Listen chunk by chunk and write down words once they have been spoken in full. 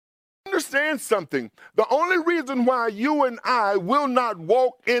understand something. The only reason why you and I will not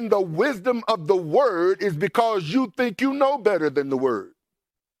walk in the wisdom of the word is because you think you know better than the word.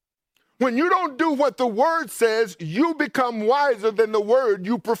 When you don't do what the word says, you become wiser than the word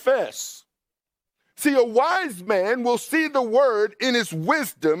you profess. See, a wise man will see the word in its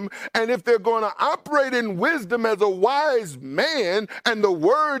wisdom, and if they're going to operate in wisdom as a wise man, and the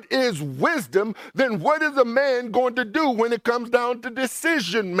word is wisdom, then what is a man going to do when it comes down to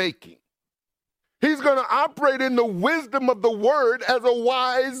decision making? He's going to operate in the wisdom of the word as a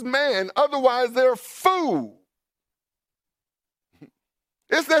wise man. Otherwise, they're a fool.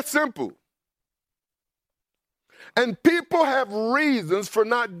 It's that simple. And people have reasons for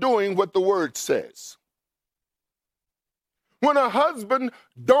not doing what the word says. When a husband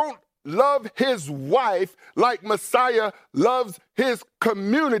don't love his wife like Messiah loves his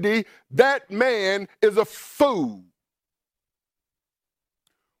community, that man is a fool.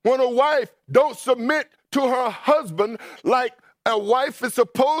 When a wife don't submit to her husband like a wife is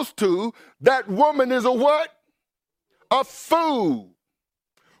supposed to, that woman is a what? A fool.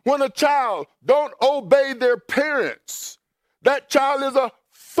 When a child don't obey their parents, that child is a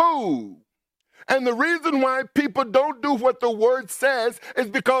fool. And the reason why people don't do what the word says is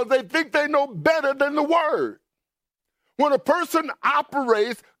because they think they know better than the word. When a person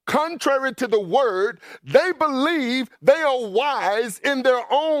operates contrary to the word, they believe they are wise in their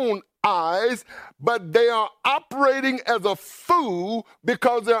own eyes, but they are operating as a fool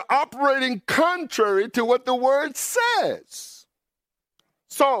because they're operating contrary to what the word says.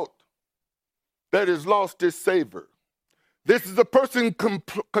 Salt that has lost its savor. This is a person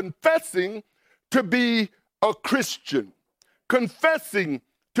confessing to be a Christian, confessing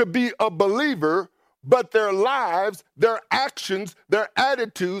to be a believer, but their lives, their actions, their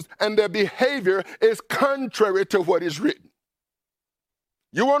attitudes, and their behavior is contrary to what is written.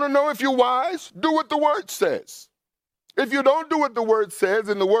 You want to know if you're wise? Do what the word says. If you don't do what the word says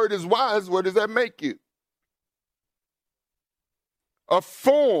and the word is wise, what does that make you? A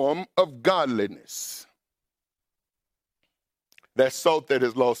form of godliness. That salt that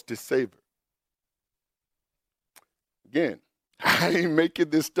has lost its savor. Again, I ain't making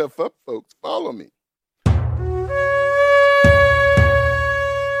this stuff up, folks. Follow me.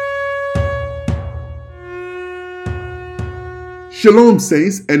 Shalom,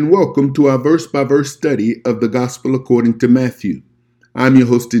 saints, and welcome to our verse-by-verse study of the Gospel according to Matthew. I'm your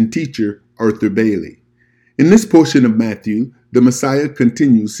host and teacher, Arthur Bailey. In this portion of Matthew, the Messiah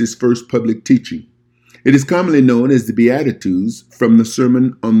continues his first public teaching. It is commonly known as the Beatitudes from the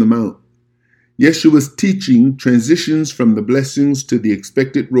Sermon on the Mount. Yeshua's teaching transitions from the blessings to the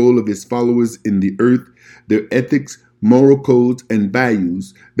expected role of his followers in the earth, their ethics, moral codes, and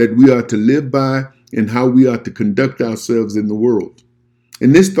values that we are to live by, and how we are to conduct ourselves in the world.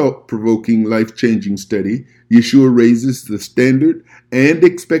 In this thought-provoking, life-changing study, Yeshua raises the standard and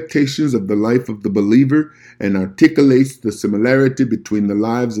expectations of the life of the believer and articulates the similarity between the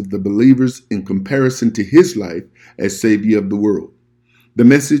lives of the believers in comparison to his life as Savior of the world. The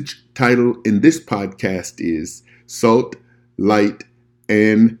message title in this podcast is Salt, Light,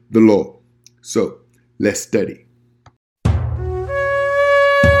 and the Law. So, let's study.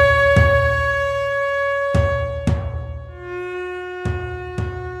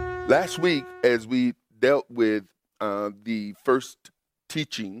 Last week, as we dealt with the first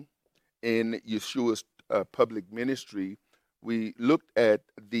teaching in Yeshua's public ministry, we looked at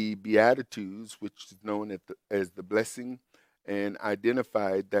the Beatitudes, which is known as the blessing, and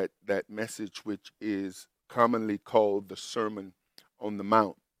identified that message, which is commonly called the Sermon on the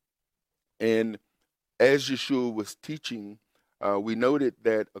Mount. And as Yeshua was teaching, we noted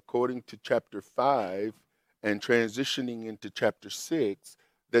that according to chapter 5 and transitioning into chapter 6,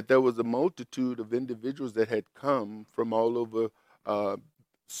 that there was a multitude of individuals that had come from all over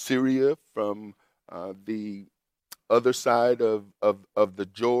Syria, from the other side of the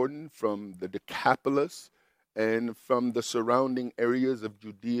Jordan, from the Decapolis, and from the surrounding areas of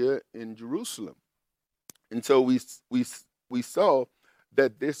Judea and Jerusalem. And so we saw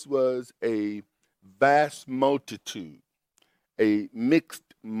that this was a vast multitude, a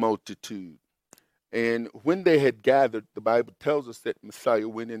mixed multitude. And when they had gathered, the Bible tells us that Messiah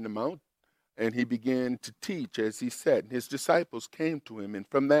went in the mount and he began to teach as he sat. And his disciples came to him. And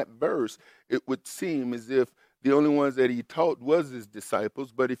from that verse, it would seem as if the only ones that he taught was his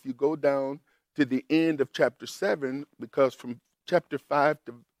disciples. But if you go down to the end of chapter 7, because from chapter 5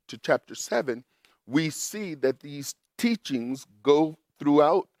 to chapter 7, we see that these teachings go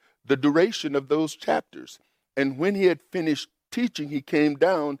throughout the duration of those chapters. And when he had finished teaching, he came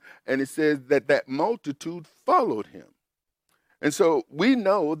down, and it says that multitude followed him. And so we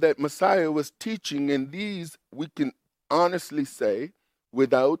know that Messiah was teaching, and these we can honestly say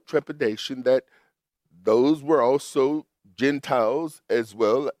without trepidation that those were also Gentiles as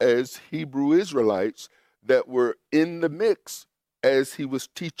well as Hebrew Israelites that were in the mix as he was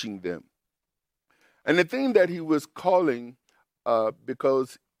teaching them. And the thing that he was calling,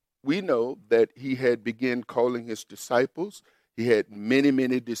 because we know that he had begun calling his disciples. He had many,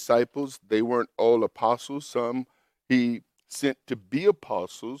 many disciples. They weren't all apostles. Some he sent to be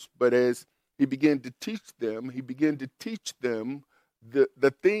apostles, but as he began to teach them, he began to teach them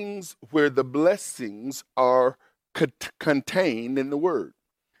the things where the blessings are contained in the word.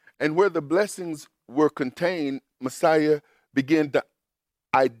 And where the blessings were contained, Messiah began to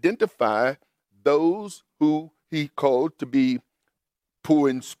identify those who he called to be poor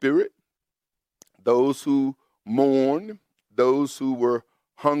in spirit, those who mourn, those who were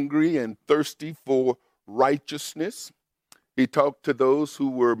hungry and thirsty for righteousness. He talked to those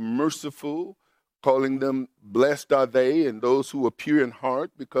who were merciful, calling them blessed are they, and those who were pure in heart,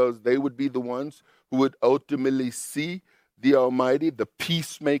 because they would be the ones who would ultimately see the Almighty, the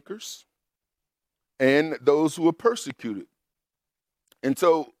peacemakers, and those who were persecuted. And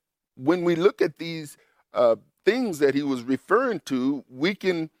so when we look at these things that he was referring to, we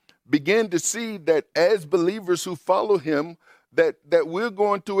can begin to see that as believers who follow him, that we're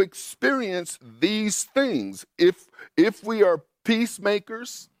going to experience these things. If we are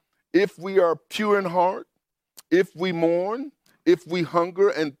peacemakers, if we are pure in heart, if we mourn, if we hunger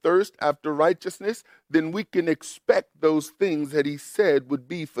and thirst after righteousness, then we can expect those things that he said would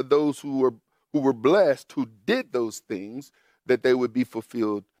be for those who were blessed, who did those things, that they would be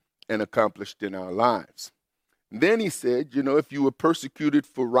fulfilled and accomplished in our lives. And then he said, if you were persecuted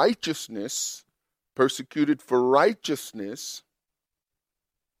for righteousness,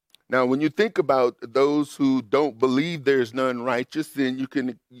 now, when you think about those who don't believe there's none righteous, then you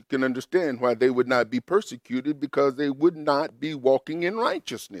can understand why they would not be persecuted, because they would not be walking in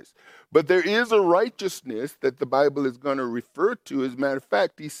righteousness. But there is a righteousness that the Bible is going to refer to. As a matter of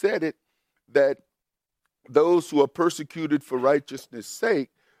fact, he said it, that those who are persecuted for righteousness'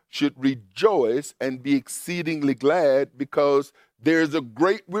 sake should rejoice and be exceedingly glad, because there's a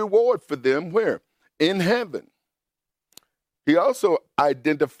great reward for them where? In heaven. He also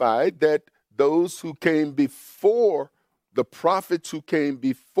identified that those who came before, the prophets who came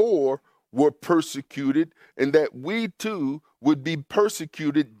before, were persecuted, and that we too would be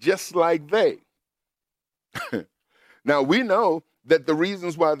persecuted just like they. Now, we know that the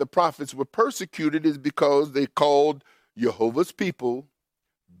reasons why the prophets were persecuted is because they called Jehovah's people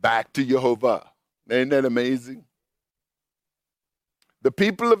back to Jehovah. Ain't that amazing? The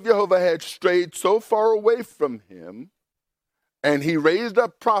people of Jehovah had strayed so far away from him, and he raised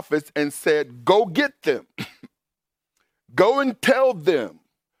up prophets and said, go get them. Go and tell them.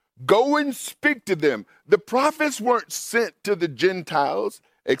 Go and speak to them. The prophets weren't sent to the Gentiles,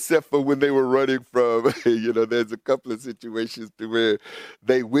 except for when they were running from, there's a couple of situations to where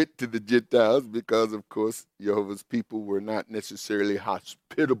they went to the Gentiles because, of course, Jehovah's people were not necessarily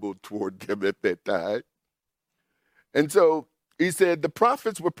hospitable toward them at that time. And so he said, the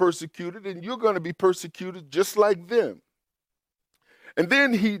prophets were persecuted, and you're going to be persecuted just like them. And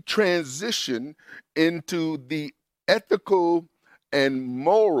then he transitioned into the ethical and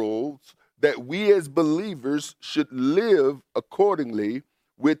morals that we as believers should live accordingly,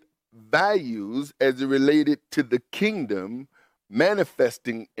 with values as it related to the kingdom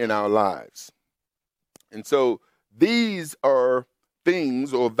manifesting in our lives. And so these are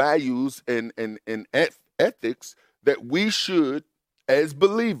things or values and ethics that we should, as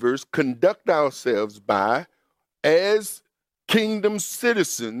believers, conduct ourselves by as kingdom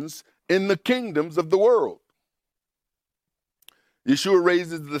citizens in the kingdoms of the world. Yeshua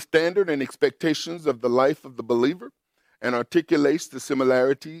raises the standard and expectations of the life of the believer and articulates the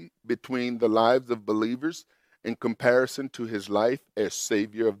similarity between the lives of believers in comparison to his life as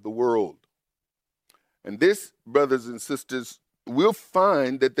Savior of the world. And this, brothers and sisters, we'll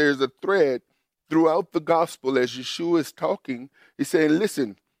find that there's a thread throughout the gospel as Yeshua is talking. He's saying,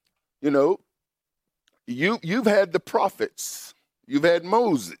 listen, you've had the prophets, you've had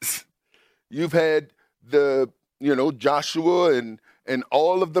Moses, you've had Joshua and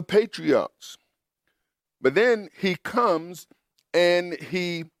all of the patriarchs. But then he comes and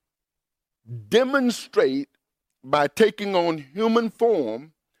he demonstrates by taking on human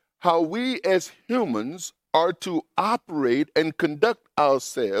form how we as humans are to operate and conduct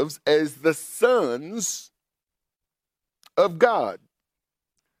ourselves as the sons of God.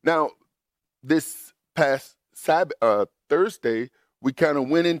 Now, this past Thursday, we kind of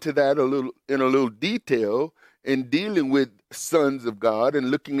went into that in a little detail in dealing with sons of God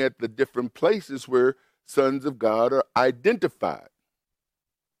and looking at the different places where sons of God are identified.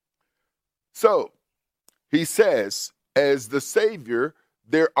 So he says, as the Savior,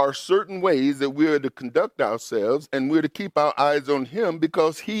 there are certain ways that we are to conduct ourselves, and we're to keep our eyes on him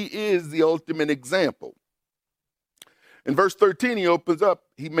because he is the ultimate example. In verse 13, he opens up,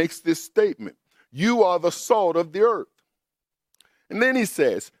 he makes this statement: you are the salt of the earth. And then he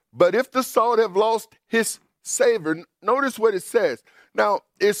says, but if the salt have lost his savor, notice what it says. Now,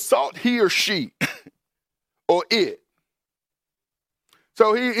 is salt he or she or it?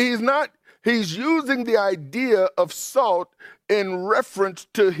 So he's using the idea of salt in reference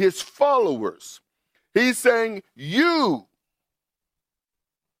to his followers. He's saying, you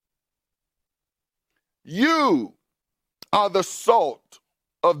are the salt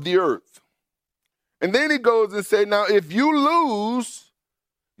of the earth. And then he goes and says, now if you lose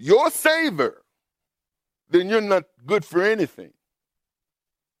your savor, then you're not good for anything.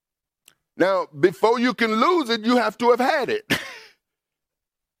 Now, before you can lose it, you have to have had it.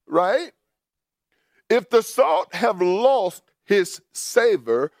 Right? If the salt have lost his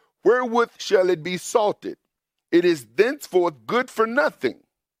savor, wherewith shall it be salted? It is thenceforth good for nothing,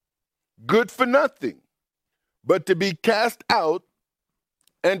 but to be cast out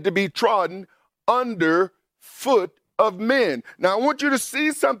and to be trodden under foot of men. Now, I want you to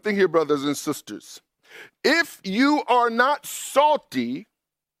see something here, brothers and sisters. If you are not salty,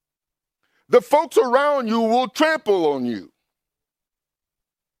 the folks around you will trample on you.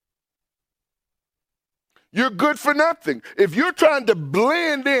 You're good for nothing. If you're trying to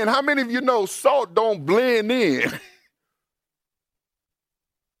blend in, how many of you know salt don't blend in?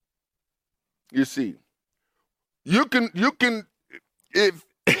 You see, you can, if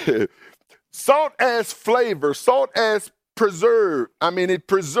salt adds flavor, salt adds preserve. I mean, it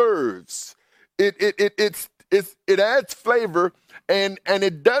preserves. It adds flavor, and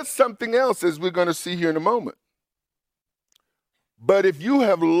it does something else, as we're going to see here in a moment. But if you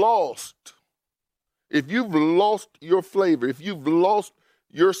have lost, if you've lost your flavor, if you've lost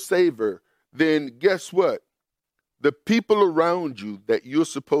your savor, then guess what? The people around you that you're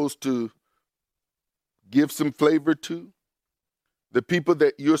supposed to give some flavor to, the people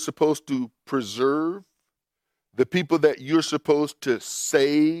that you're supposed to preserve, the people that you're supposed to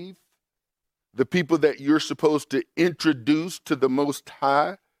save, the people that you're supposed to introduce to the Most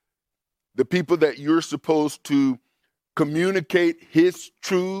High, the people that you're supposed to communicate his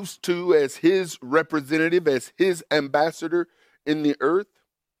truths to as his representative, as his ambassador in the earth,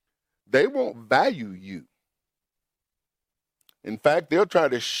 they won't value you. In fact, they'll try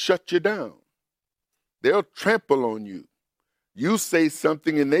to shut you down. They'll trample on you. You say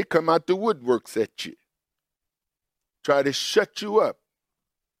something and they come out the woodworks at you. Try to shut you up.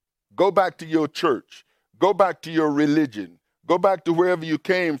 Go back to your church. Go back to your religion. Go back to wherever you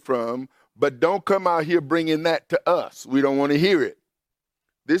came from. But don't come out here bringing that to us. We don't want to hear it.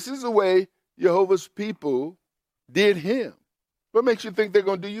 This is the way Jehovah's people did him. What makes you think they're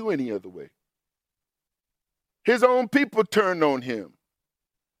going to do you any other way? His own people turned on him.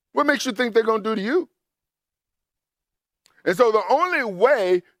 What makes you think they're going to do to you? And so the only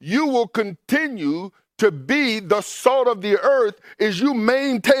way you will continue to be the salt of the earth is you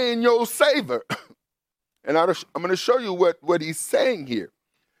maintain your savor. And I'm going to show you what he's saying here.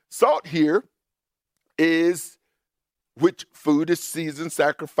 Salt here is which food is seasoned,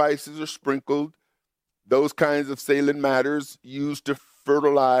 sacrifices are sprinkled, those kinds of salient matters used to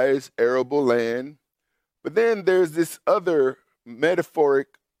fertilize arable land. But then there's this other metaphoric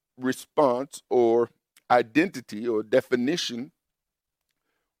response or identity or definition: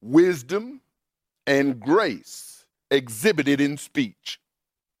 wisdom and grace exhibited in speech.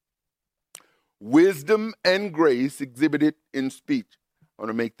 Wisdom and grace exhibited in speech. I want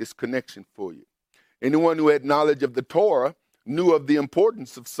to make this connection for you. Anyone who had knowledge of the Torah knew of the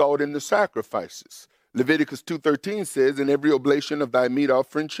importance of salt in the sacrifices. Leviticus 2:13 says, in every oblation of thy meat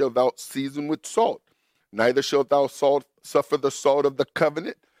offering shalt thou season with salt. Neither shalt thou suffer the salt of the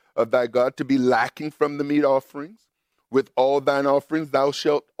covenant of thy God to be lacking from the meat offerings. With all thine offerings thou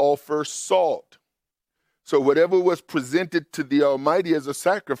shalt offer salt. So whatever was presented to the Almighty as a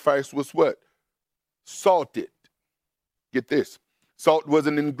sacrifice was what? Salted. Get this. Salt was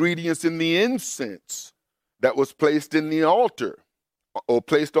an ingredient in the incense that was placed in the altar or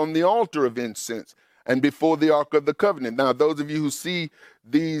placed on the altar of incense and before the Ark of the Covenant. Now, those of you who see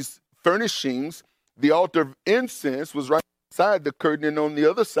these furnishings, the altar of incense was right inside the curtain, and on the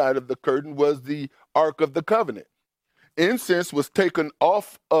other side of the curtain was the Ark of the Covenant. Incense was taken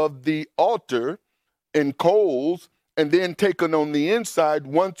off of the altar in coals and then taken on the inside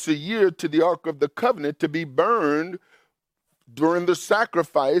once a year to the Ark of the Covenant to be burned during the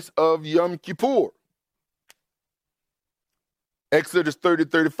sacrifice of Yom Kippur. Exodus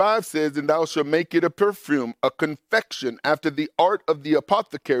 30:35 says, and thou shalt make it a perfume, a confection, after the art of the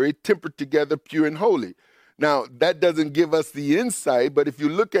apothecary, tempered together, pure and holy. Now, that doesn't give us the insight, but if you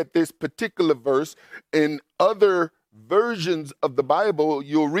look at this particular verse in other versions of the Bible,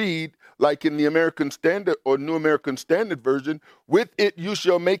 you'll read, like in the American Standard or New American Standard Version, with it you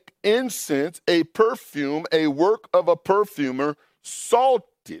shall make incense, a perfume, a work of a perfumer,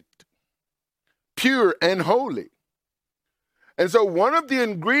 salted, pure and holy. And so one of the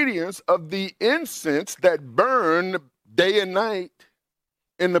ingredients of the incense that burned day and night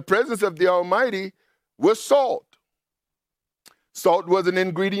in the presence of the Almighty was salt. Salt was an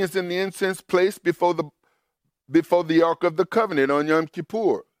ingredient in the incense placed before the Ark of the Covenant on Yom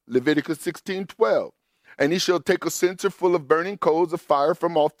Kippur, Leviticus 16:12. And he shall take a censer full of burning coals of fire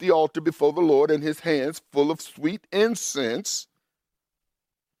from off the altar before the Lord, and his hands full of sweet incense,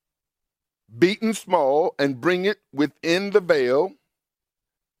 beaten small, and bring it within the veil.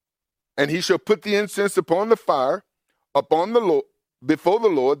 And he shall put the incense upon the fire, upon the Lord, before the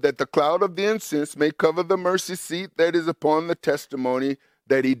Lord, that the cloud of the incense may cover the mercy seat that is upon the testimony,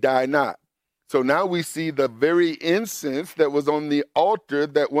 that he die not. So now we see the very incense that was on the altar,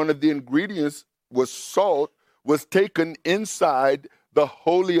 that one of the ingredients was salt, was taken inside the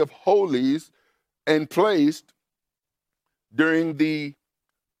Holy of Holies and placed during the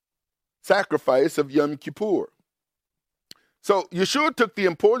sacrifice of Yom Kippur. So Yeshua took the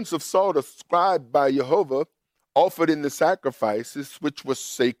importance of salt ascribed by Jehovah, offered in the sacrifices, which was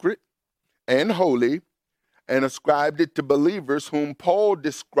sacred and holy, and ascribed it to believers whom Paul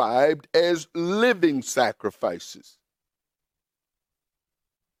described as living sacrifices.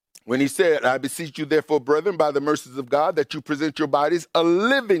 When he said, I beseech you therefore, brethren, by the mercies of God, that you present your bodies a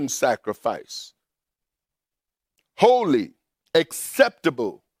living sacrifice, holy,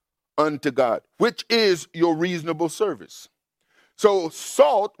 acceptable unto God, which is your reasonable service. So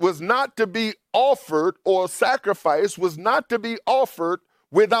salt was not to be offered, or sacrifice was not to be offered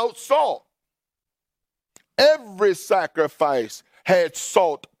without salt. Every sacrifice had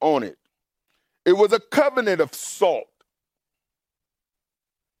salt on it. It was a covenant of salt.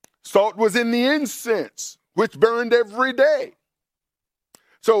 Salt was in the incense, which burned every day.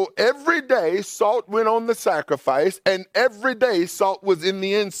 So every day salt went on the sacrifice, and every day salt was in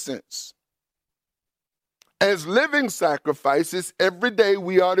the incense. As living sacrifices, every day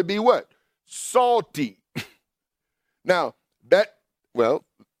we ought to be what? Salty. Now,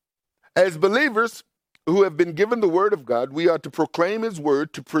 as believers who have been given the word of God, we are to proclaim his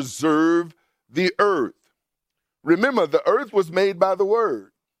word to preserve the earth. Remember, the earth was made by the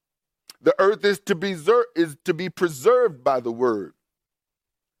word. The earth is to be preserved by the word.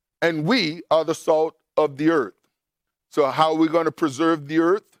 And we are the salt of the earth. So how are we going to preserve the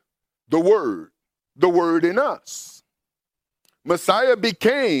earth? The word in us. Messiah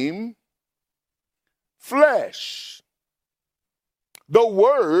became flesh. The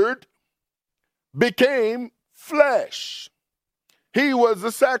word became flesh. He was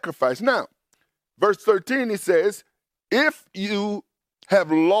the sacrifice. Now, verse 13, he says, if you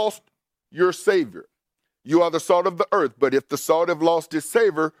have lost your Savior, you are the salt of the earth. But if the salt have lost its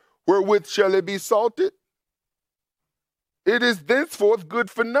savor, wherewith shall it be salted? It is thenceforth good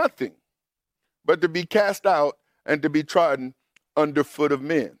for nothing, but to be cast out and to be trodden under foot of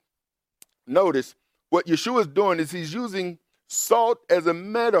men. Notice what Yeshua is doing is he's using salt as a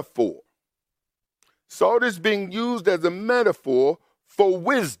metaphor. Salt is being used as a metaphor for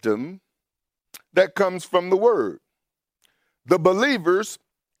wisdom that comes from the word. The believers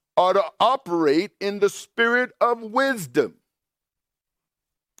are to operate in the spirit of wisdom.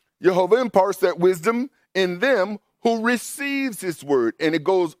 Jehovah imparts that wisdom in them who receives his word. And it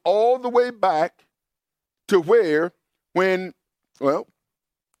goes all the way back to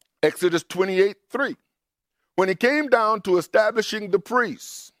Exodus 28:3. When it came down to establishing the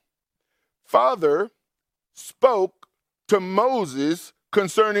priests, Father spoke to Moses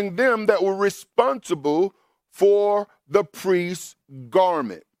concerning them that were responsible for the priest's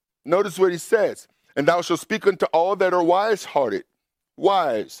garment. Notice what he says. And thou shalt speak unto all that are wise-hearted,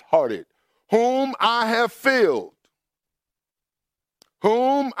 whom I have filled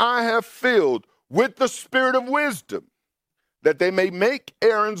with the spirit of wisdom, that they may make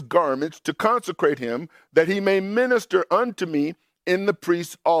Aaron's garments to consecrate him, that he may minister unto me in the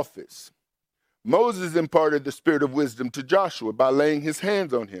priest's office. Moses imparted the spirit of wisdom to Joshua by laying his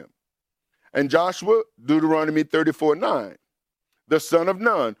hands on him. And Joshua, Deuteronomy 34:9, the son of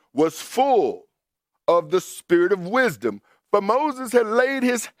Nun, was full of the spirit of wisdom. For Moses had laid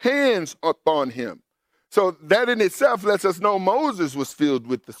his hands upon him. So that in itself lets us know Moses was filled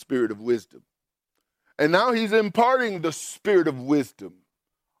with the spirit of wisdom. And now he's imparting the spirit of wisdom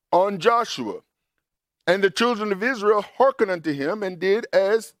on Joshua. And the children of Israel hearkened unto him and did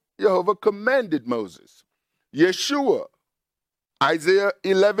as Jehovah commanded Moses. Yeshua, Isaiah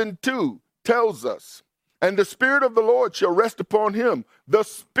 11:2 tells us, and the Spirit of the Lord shall rest upon him, the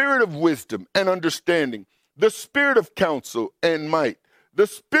spirit of wisdom and understanding, the spirit of counsel and might, the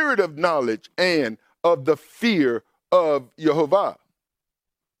spirit of knowledge and of the fear of Jehovah.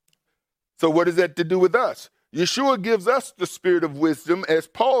 So what is that to do with us? Yeshua gives us the spirit of wisdom, as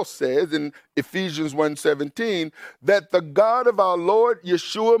Paul says in Ephesians 1:17, that the God of our Lord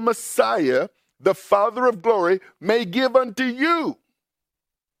Yeshua Messiah, the Father of glory, may give unto you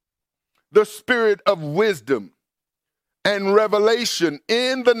the spirit of wisdom and revelation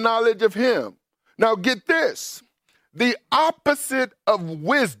in the knowledge of him. Now get this, the opposite of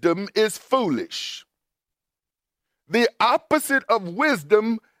wisdom is foolish. The opposite of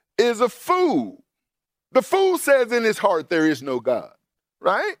wisdom is a fool. The fool says in his heart there is no God,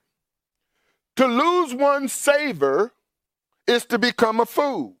 right? To lose one's savor is to become a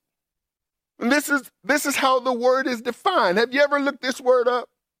fool. And this is how the word is defined. Have you ever looked this word up,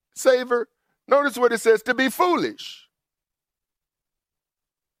 savor? Notice what it says, to be foolish.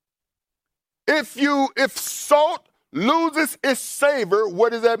 If salt loses its savor,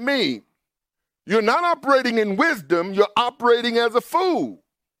 what does that mean? You're not operating in wisdom, you're operating as a fool.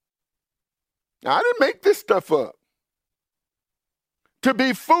 Now, I didn't make this stuff up. To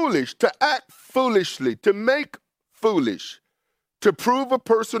be foolish, to act foolishly, to make foolish, to prove a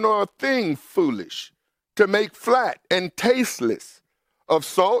person or a thing foolish, to make flat and tasteless of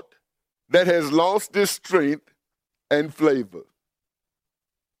salt that has lost its strength and flavor.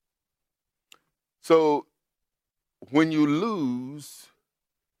 So when you lose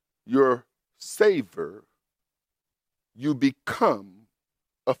your savor, you become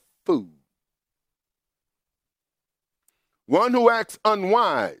a fool. One who acts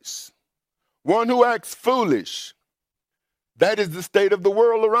unwise, one who acts foolish. That is the state of the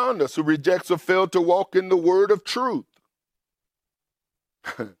world around us, who rejects or fails to walk in the word of truth.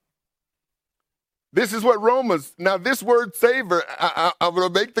 This is what Romans, now this word savor, I'm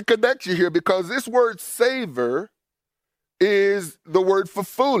going to make the connection here, because this word savor is the word for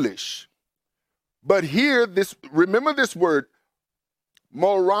foolish. But here, remember this word,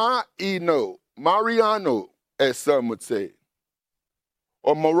 Mariano, as some would say,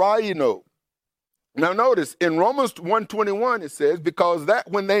 or Mariano. Now notice, in Romans 1:21 it says, because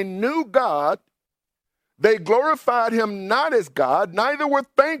that when they knew God, they glorified him not as God, neither were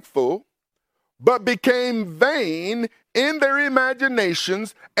thankful, but became vain in their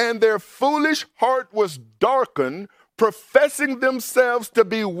imaginations, and their foolish heart was darkened. Professing themselves to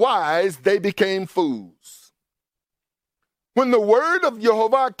be wise, they became fools. When the word of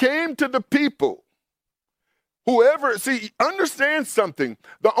Jehovah came to the people, understand something.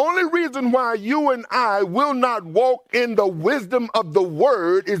 The only reason why you and I will not walk in the wisdom of the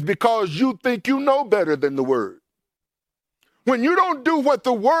word is because you think you know better than the word. When you don't do what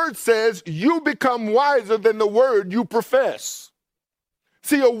the word says, you become wiser than the word you profess.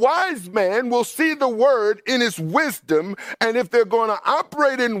 See, a wise man will see the word in its wisdom, and if they're going to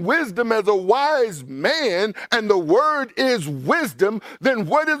operate in wisdom as a wise man, and the word is wisdom, then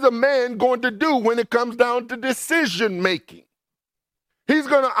what is a man going to do when it comes down to decision making? He's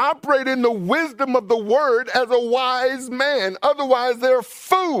going to operate in the wisdom of the word as a wise man. Otherwise, they're a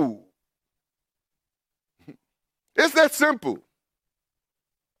fool. It's that simple.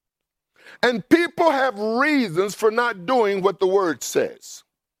 And people have reasons for not doing what the word says.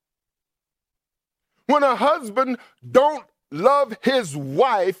 When a husband don't love his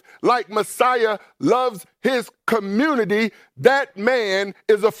wife like Messiah loves his community, that man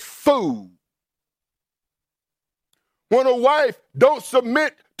is a fool. When a wife don't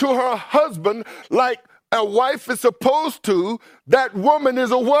submit to her husband like a wife is supposed to, that woman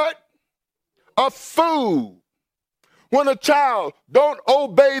is a what? A fool. When a child don't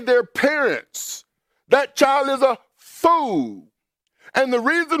obey their parents, that child is a fool. And the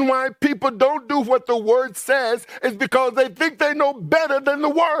reason why people don't do what the word says is because they think they know better than the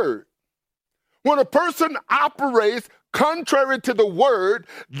word. When a person operates contrary to the word,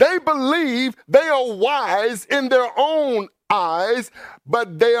 they believe they are wise in their own eyes,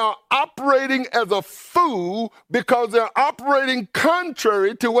 but they are operating as a fool because they're operating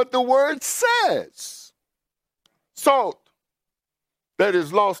contrary to what the word says. Salt that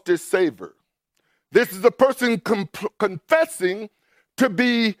has lost its savor. This is a person confessing to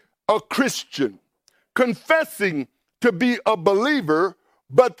be a Christian, confessing to be a believer,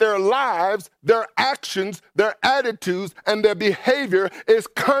 but their lives, their actions, their attitudes, and their behavior is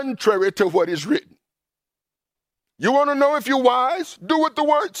contrary to what is written. You want to know if you're wise? Do what the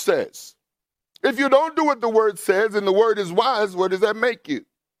word says. If you don't do what the word says and the word is wise, what does that make you?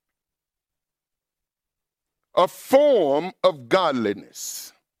 A form of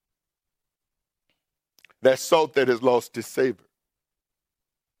godliness. That salt that has lost its savor.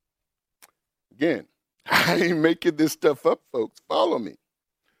 Again, I ain't making this stuff up, folks. Follow me.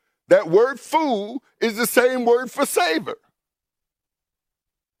 That word fool is the same word for savor.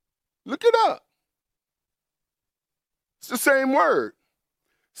 Look it up. It's the same word.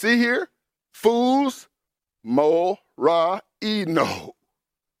 See here? Fools, mo, ra, eno.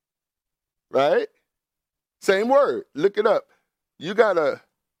 Right? Same word. Look it up. You got a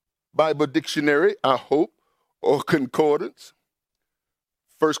Bible dictionary, I hope, or concordance.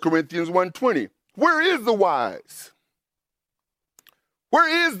 1 Corinthians 1:20. Where is the wise?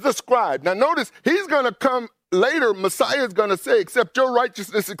 Where is the scribe? Now notice, he's going to come later. Messiah is going to say, except your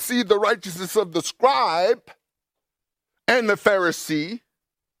righteousness exceed the righteousness of the scribe and the Pharisee.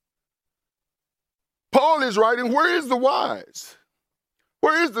 Paul is writing, where is the wise?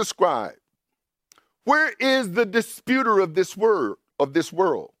 Where is the scribe? Where is the disputer of this world?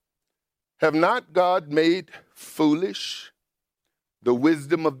 Have not God made foolish the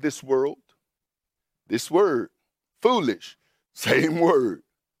wisdom of this world? This word, foolish, same word.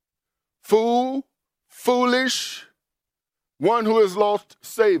 Fool, foolish, one who has lost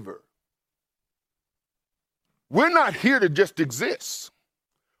savor. We're not here to just exist.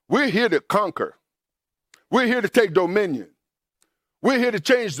 We're here to conquer. We're here to take dominion. We're here to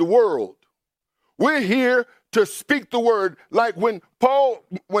change the world. We're here to speak the word. Like when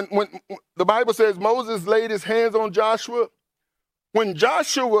the Bible says Moses laid his hands on Joshua, when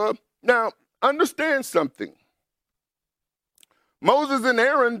Joshua, now understand something. Moses and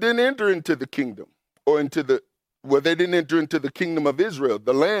Aaron didn't enter into the kingdom they didn't enter into the kingdom of Israel,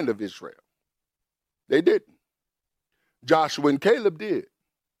 the land of Israel. They didn't. Joshua and Caleb did.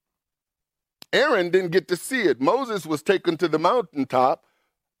 Aaron didn't get to see it. Moses was taken to the mountaintop,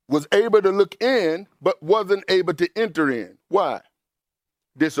 was able to look in, but wasn't able to enter in. Why?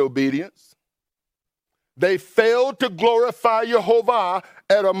 Disobedience. They failed to glorify Jehovah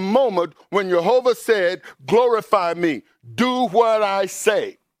at a moment when Jehovah said, glorify me. Do what I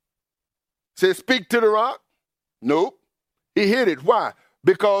say. Said, speak to the rock? Nope. He hid it. Why?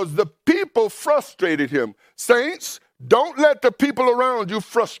 Because the people frustrated him. Saints, don't let the people around you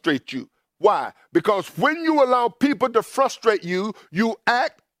frustrate you. Why? Because when you allow people to frustrate you, you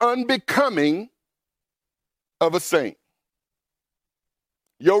act unbecoming of a saint.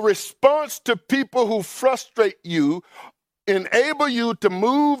 Your response to people who frustrate you enable you to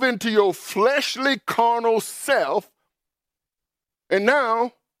move into your fleshly carnal self. And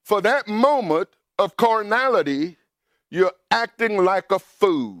now, for that moment of carnality, you're acting like a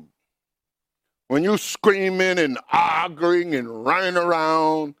fool. When you're screaming and arguing and running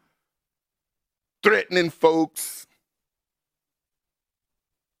around, threatening folks,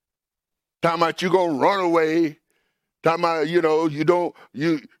 talking about you gonna run away, talking about, you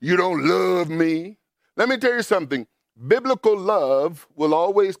don't love me. Let me tell you something. Biblical love will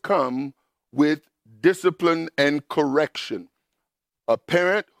always come with discipline and correction. A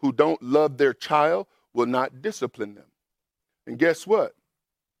parent who don't love their child will not discipline them. And guess what,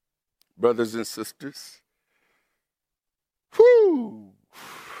 brothers and sisters? Whoo!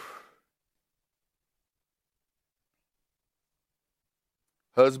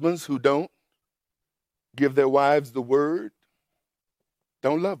 Husbands who don't give their wives the word,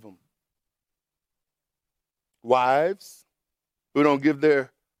 don't love them. Wives who don't give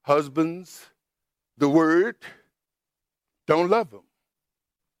their husbands the word, don't love them.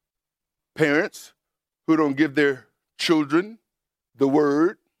 Parents who don't give their children the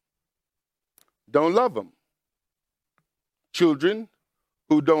word, don't love them. Children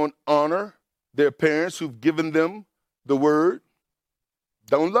who don't honor their parents who've given them the word,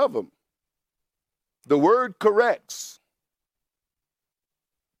 don't love them. The word corrects.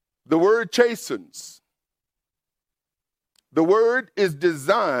 The word chastens. The word is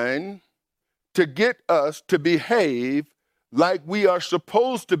designed to get us to behave like we are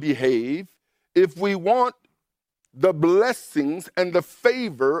supposed to behave if we want the blessings and the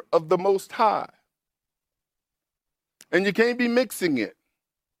favor of the Most High. And you can't be mixing it.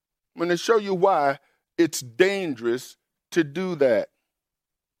 I'm going to show you why it's dangerous to do that.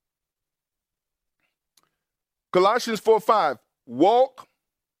 Colossians 4:5, walk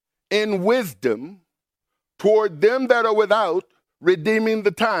in wisdom toward them that are without, redeeming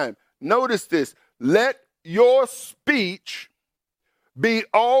the time. Notice this. let your speech be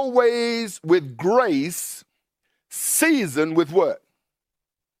always with grace, seasoned with what?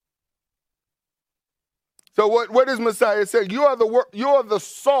 So what is Messiah saying? You are the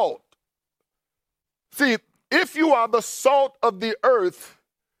salt. See, if you are the salt of the earth,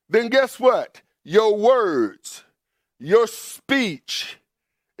 then guess what? Your words, your speech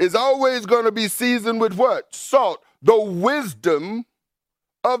is always going to be seasoned with what? Salt. The wisdom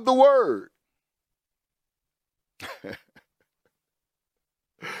of the word.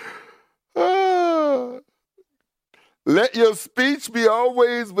 Let your speech be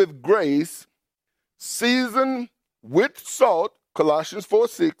always with grace, seasoned with salt, Colossians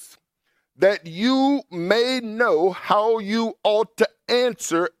 4:6, that you may know how you ought to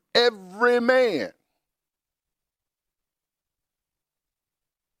answer every man.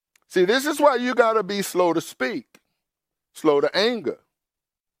 See, this is why you got to be slow to speak, slow to anger,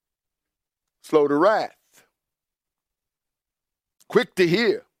 slow to wrath, quick to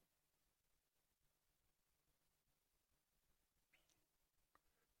hear.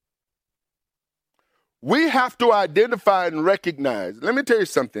 We have to identify and recognize. Let me tell you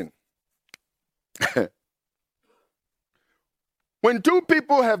something. When two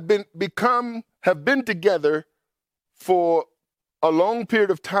people have been together for a long period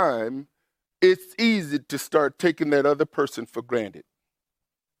of time, it's easy to start taking that other person for granted.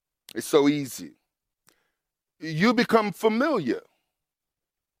 It's so easy. You become familiar.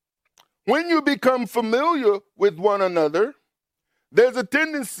 When you become familiar with one another, there's a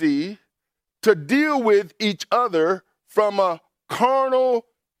tendency to deal with each other from a carnal,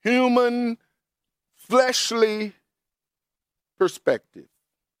 human, fleshly perspective.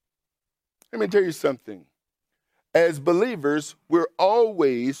 Let me tell you something. As believers, we're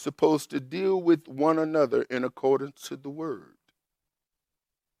always supposed to deal with one another in accordance to the word.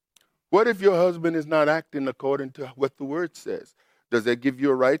 What if your husband is not acting according to what the word says? Does that give you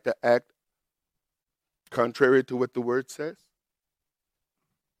a right to act contrary to what the word says?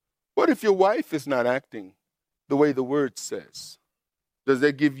 What if your wife is not acting the way the word says? Does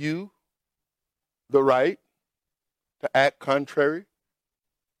that give you the right to act contrary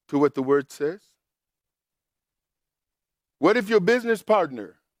to what the word says? What if your business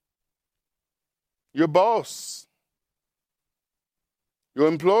partner, your boss, your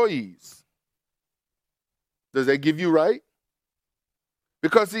employees, does that give you right?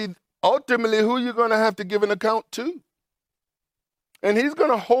 Because ultimately, who you're going to have to give an account to. And he's going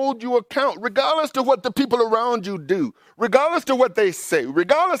to hold you account, regardless to what the people around you do, regardless to what they say,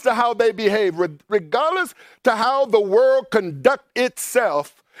 regardless to how they behave, regardless to how the world conduct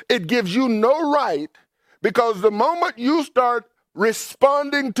itself. It gives you no right, because the moment you start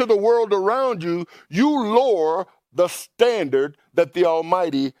responding to the world around you, you lower the standard that the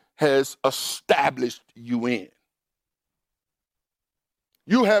Almighty has established you in.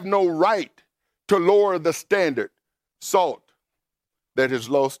 You have no right to lower the standard. Salt that has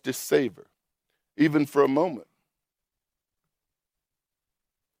lost its savor, even for a moment.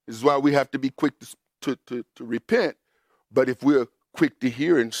 This is why we have to be quick to repent. But if we're quick to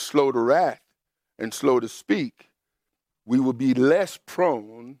hear and slow to wrath and slow to speak, we will be less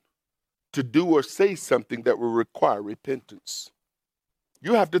prone to do or say something that will require repentance.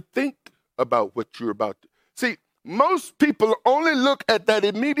 You have to think about what you're about to. See, most people only look at that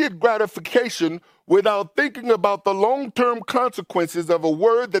immediate gratification without thinking about the long-term consequences of a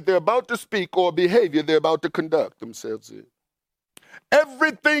word that they're about to speak or a behavior they're about to conduct themselves in.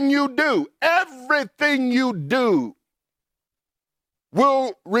 Everything you do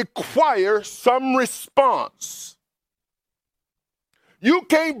will require some response. You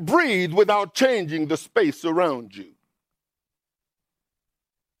can't breathe without changing the space around you.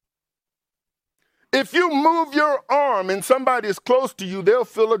 If you move your arm and somebody is close to you, they'll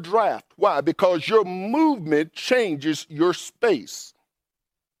feel a draft. Why? Because your movement changes your space.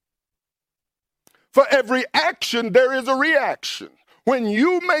 For every action, there is a reaction. When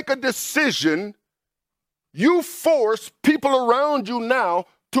you make a decision, you force people around you now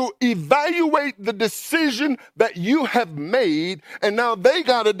to evaluate the decision that you have made, and now they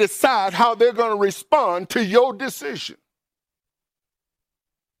got to decide how they're going to respond to your decision.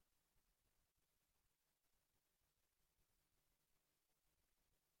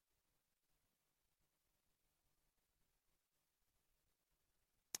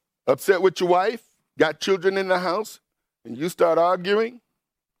 Upset with your wife, got children in the house, and you start arguing,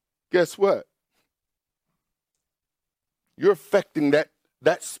 guess what? You're affecting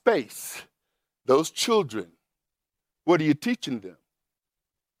that space, those children. What are you teaching them?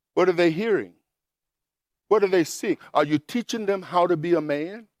 What are they hearing? What are they seeing? Are you teaching them how to be a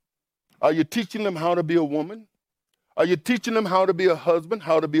man? Are you teaching them how to be a woman? Are you teaching them how to be a husband,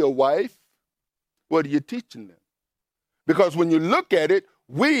 how to be a wife? What are you teaching them? Because when you look at it,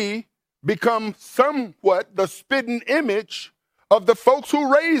 we become somewhat the spitting image of the folks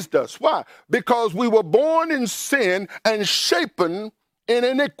who raised us. Why? Because we were born in sin and shapen in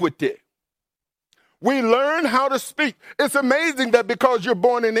iniquity. We learn how to speak. It's amazing that because you're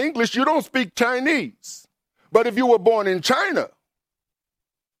born in English, you don't speak Chinese. But if you were born in China,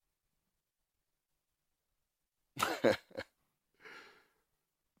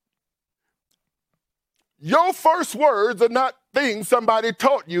 your first words are not things somebody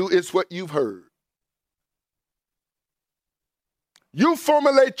taught you, it's what you've heard. You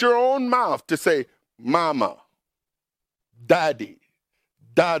formulate your own mouth to say, mama, daddy,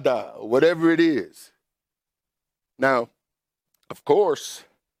 dada, whatever it is. Now, of course,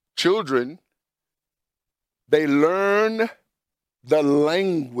 children, they learn the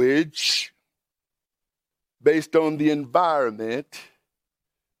language based on the environment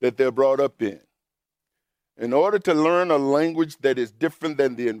that they're brought up in. In order to learn a language that is different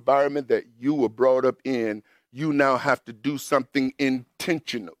than the environment that you were brought up in, you now have to do something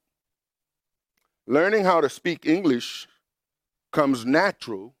intentional. Learning how to speak English comes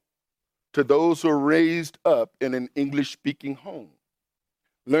natural to those who are raised up in an English-speaking home.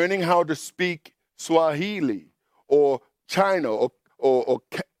 Learning how to speak Swahili or China or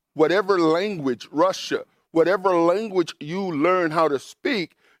whatever language, Russia, whatever language you learn how to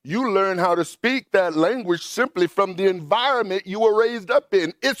speak, you learn how to speak that language simply from the environment you were raised up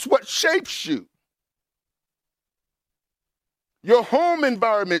in. It's what shapes you. Your home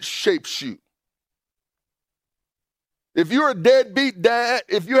environment shapes you. If you're a deadbeat dad,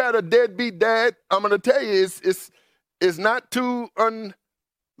 if you had a deadbeat dad, I'm going to tell you, it's not too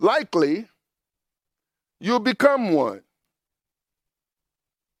unlikely you'll become one.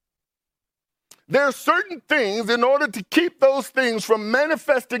 There are certain things, in order to keep those things from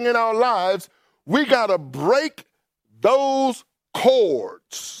manifesting in our lives, we got to break those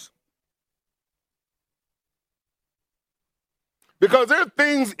cords. Because there are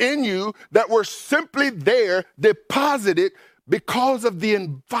things in you that were simply there, deposited because of the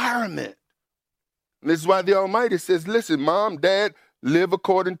environment. And this is why the Almighty says, listen, mom, dad, live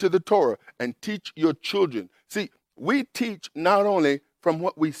according to the Torah and teach your children. See, we teach not only from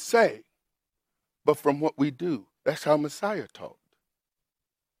what we say, but from what we do. That's how Messiah taught.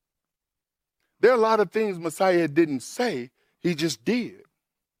 There are a lot of things Messiah didn't say, he just did.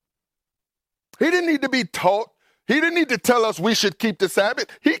 He didn't need to be taught. He didn't need to tell us we should keep the Sabbath.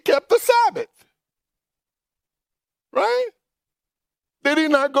 He kept the Sabbath. Right? Did he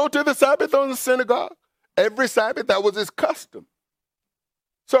not go to the Sabbath on the synagogue? Every Sabbath, that was his custom.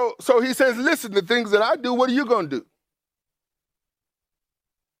 So he says, listen, the things that I do, what are you going to do?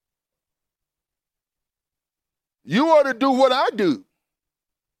 You ought to do what I do.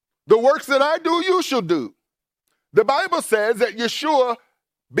 The works that I do, you shall do. The Bible says that Yeshua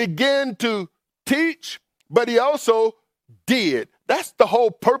began to teach, but he also did. That's the whole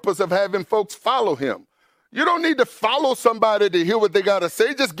purpose of having folks follow him. You don't need to follow somebody to hear what they got to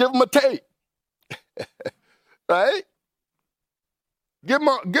say. Just give them a tape. Right? Give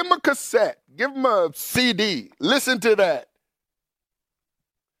them a cassette. Give them a CD. Listen to that.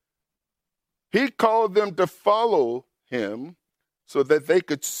 He called them to follow him so that they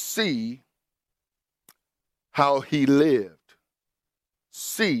could see how he lived,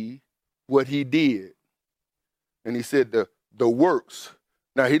 see what he did. And he said the works.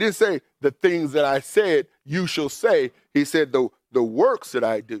 Now, he didn't say the things that I said you shall say. He said the works that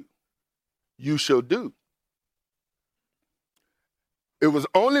I do, you shall do. It was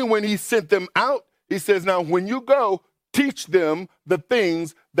only when he sent them out, he says, now when you go, teach them the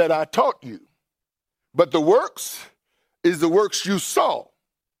things that I taught you. But the works is the works you saw.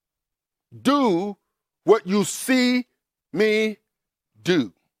 Do what you see me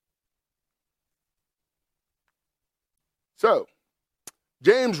do. So,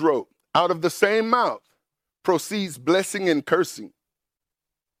 James wrote, out of the same mouth proceeds blessing and cursing.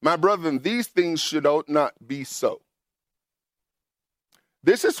 My brethren, these things should not be so.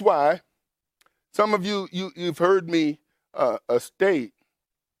 This is why some of you've heard me state.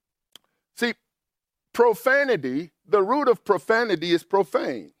 See, profanity, the root of profanity is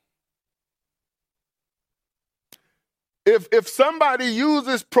profane. If somebody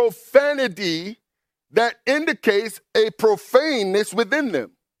uses profanity, that indicates a profaneness within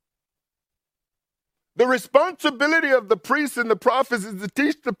them. The responsibility of the priests and the prophets is to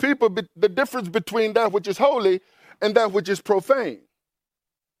teach the people the difference between that which is holy and that which is profane.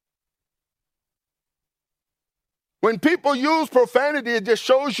 When people use profanity, it just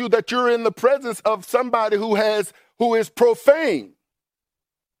shows you that you're in the presence of somebody who is profane.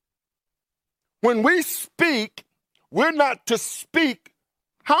 When we speak, we're not to speak.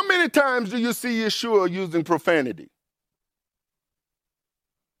 How many times do you see Yeshua using profanity?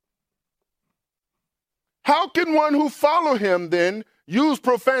 How can one who follow him then use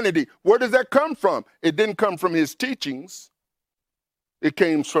profanity? Where does that come from? It didn't come from his teachings. It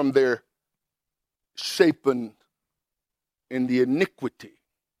came from their shapen in the iniquity,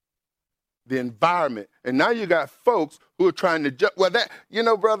 the environment. And now you got folks who are trying to judge. Well,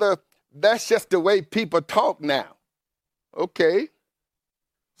 brother, that's just the way people talk now. Okay.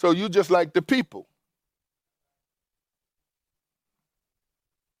 So you just like the people.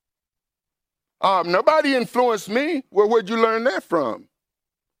 Nobody influenced me. Well, where'd you learn that from?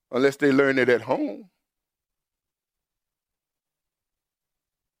 Unless they learn it at home.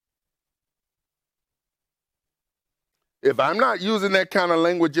 If I'm not using that kind of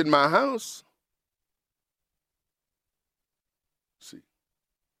language in my house,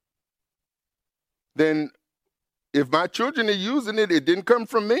 then if my children are using it, it didn't come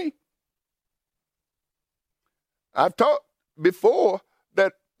from me. I've taught before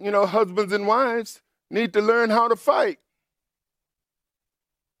that, husbands and wives need to learn how to fight.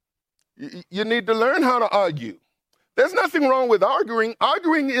 You need to learn how to argue. There's nothing wrong with arguing.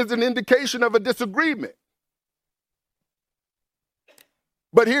 Arguing is an indication of a disagreement.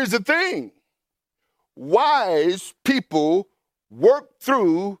 But here's the thing. Wise people work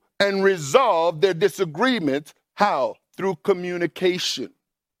through and resolve their disagreements. How? Through communication.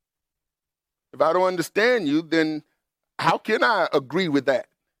 If I don't understand you, then how can I agree with that?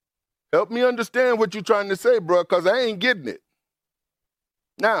 Help me understand what you're trying to say, bro, because I ain't getting it.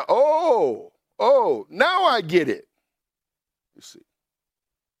 Now, now I get it. You see.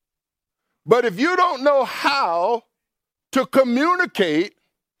 But if you don't know how to communicate,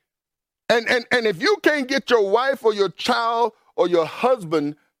 and if you can't get your wife or your child or your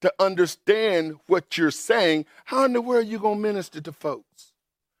husband to understand what you're saying, how in the world are you going to minister to folks?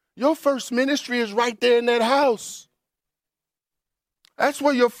 Your first ministry is right there in that house. That's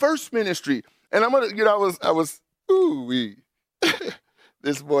where your first ministry. And I'm going to, I was,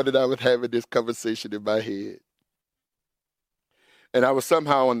 this morning I was having this conversation in my head. And I was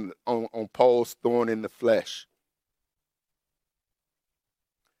somehow on Paul's thorn in the flesh.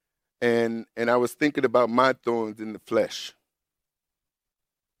 And I was thinking about my thorns in the flesh.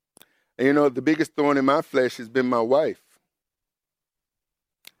 And the biggest thorn in my flesh has been my wife.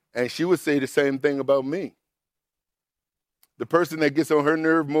 And she would say the same thing about me. The person that gets on her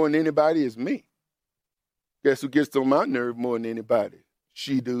nerve more than anybody is me. Guess who gets on my nerve more than anybody?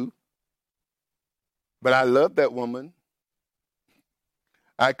 She do. But I love that woman.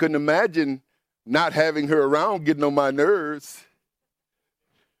 I couldn't imagine not having her around getting on my nerves.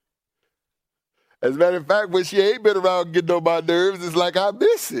 As a matter of fact, when she ain't been around getting on my nerves, it's like I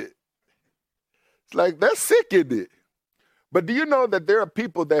miss it. It's like, that's sick, isn't it? But do you know that there are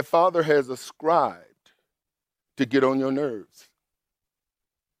people that Father has ascribed to get on your nerves?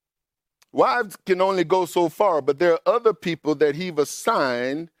 Wives can only go so far, but there are other people that He've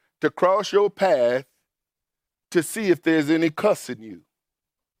assigned to cross your path to see if there's any cuss in you.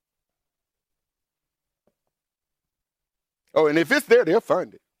 Oh, and if it's there, they'll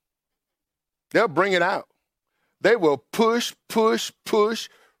find it. They'll bring it out. They will push,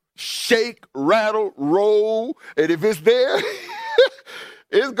 shake, rattle, roll. And if it's there,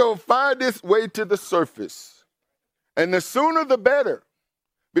 it's going to find its way to the surface. And the sooner the better.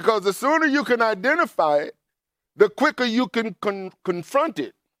 Because the sooner you can identify it, the quicker you can confront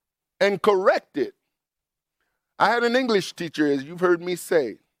it and correct it. I had an English teacher, as you've heard me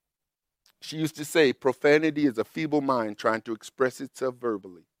say. She used to say, profanity is a feeble mind trying to express itself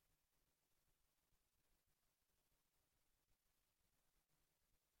verbally.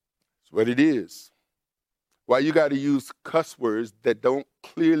 What it is. Why you got to use cuss words that don't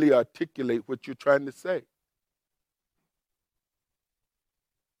clearly articulate what you're trying to say.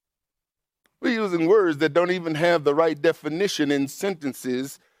 We're using words that don't even have the right definition in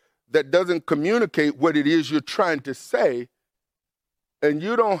sentences that doesn't communicate what it is you're trying to say. And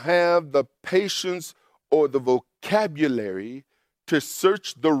you don't have the patience or the vocabulary to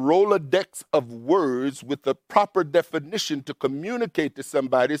search the Rolodex of words with the proper definition to communicate to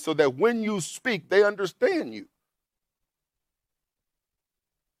somebody so that when you speak, they understand you.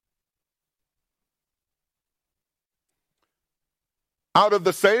 Out of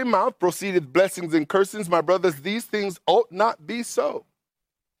the same mouth proceeded blessings and cursings. My brothers, these things ought not be so.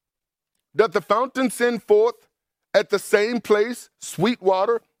 Doth the fountain send forth at the same place sweet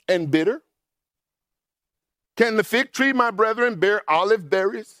water and bitter? Can the fig tree, my brethren, bear olive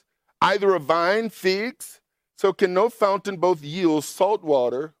berries, either a vine, figs? So can no fountain both yield salt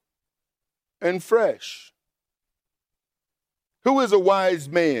water and fresh? Who is a wise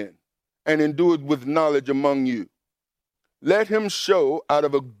man and endued with knowledge among you? Let him show out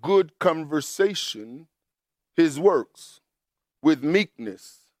of a good conversation his works with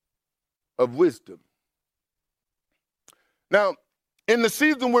meekness of wisdom. Now, in the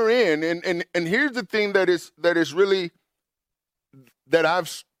season we're in, and here's the thing that is really that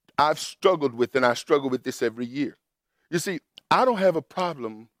I've struggled with, and I struggle with this every year. You see, I don't have a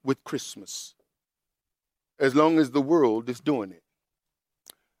problem with Christmas as long as the world is doing it.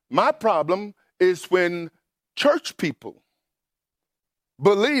 My problem is when church people,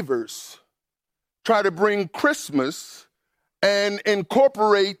 believers, try to bring Christmas and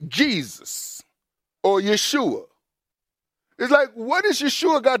incorporate Jesus or Yeshua. It's like, what has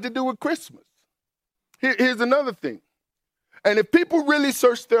Yeshua got to do with Christmas? Here's another thing. And if people really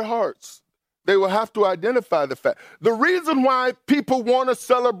search their hearts, they will have to identify the fact. The reason why people want to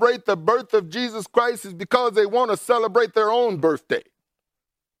celebrate the birth of Jesus Christ is because they want to celebrate their own birthday.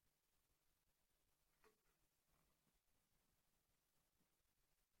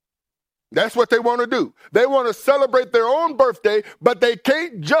 That's what they want to do. They want to celebrate their own birthday, but they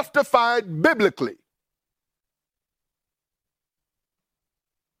can't justify it biblically.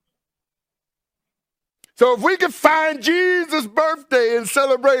 So if we can find Jesus' birthday and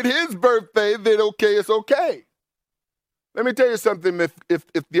celebrate his birthday, then okay, it's okay. Let me tell you something.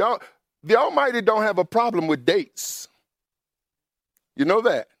 If the Almighty don't have a problem with dates, you know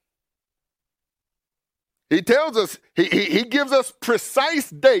that. He tells us, he gives us precise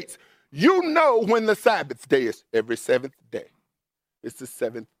dates. You know when the Sabbath day is, every seventh day. It's the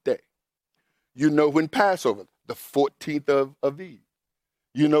seventh day. You know when Passover, the 14th of Eve.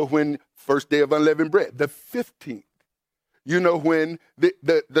 You know when first day of unleavened bread, the 15th. You know when the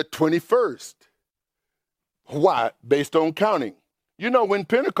 21st. Why? Based on counting. You know when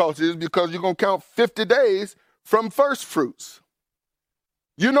Pentecost is because you're going to count 50 days from first fruits.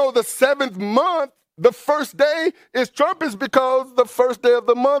 You know the seventh month, the first day is trumpets because the first day of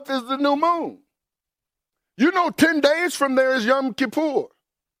the month is the new moon. You know 10 days from there is Yom Kippur,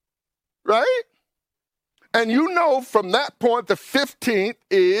 right? And you know from that point the 15th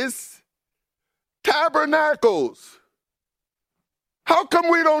is Tabernacles. How come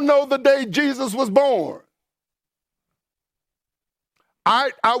we don't know the day Jesus was born?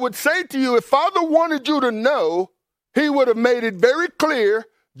 I would say to you, if Father wanted you to know, he would have made it very clear,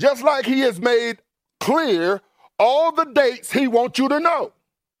 just like he has made clear all the dates he wants you to know.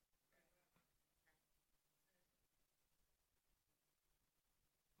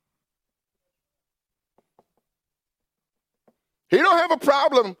 He don't have a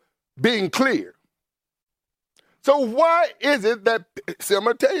problem being clear. So why is it that, see, I'm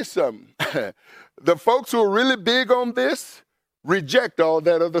going to tell you something. The folks who are really big on this reject all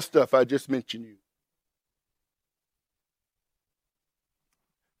that other stuff I just mentioned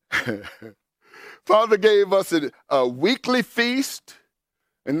you. Father gave us a weekly feast,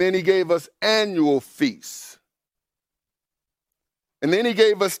 and then he gave us annual feasts. And then he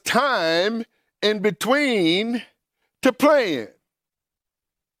gave us time in between to plan.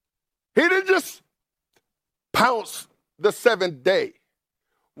 He didn't just pounce the seventh day.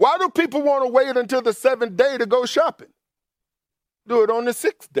 Why do people want to wait until the seventh day to go shopping? Do it on the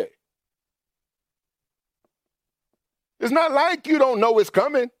sixth day. It's not like you don't know it's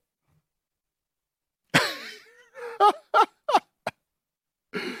coming.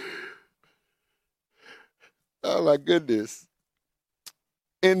 Oh my goodness.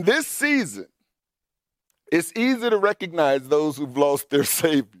 In this season, it's easy to recognize those who've lost their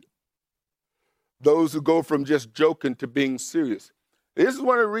Savior. Those who go from just joking to being serious. This is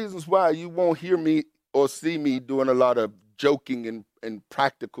one of the reasons why you won't hear me or see me doing a lot of joking and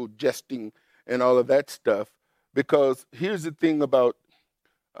practical jesting and all of that stuff. Because here's the thing about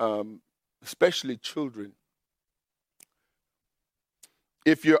especially children.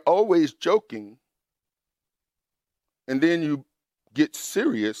 If you're always joking and then you get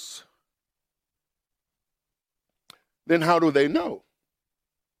serious, then how do they know?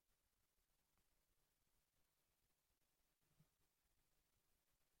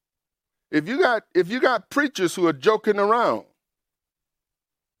 If you got preachers who are joking around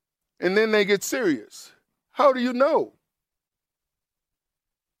and then they get serious, how do you know?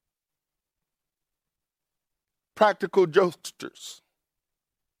 Practical jokesters.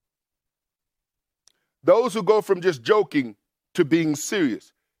 Those who go from just joking to being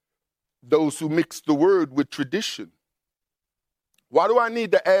serious. Those who mix the word with tradition. Why do I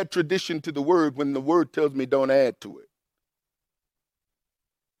need to add tradition to the word when the word tells me don't add to it?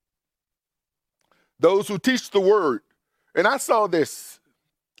 Those who teach the word. And I saw this.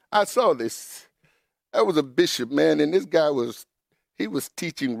 That was a bishop, man, and this guy was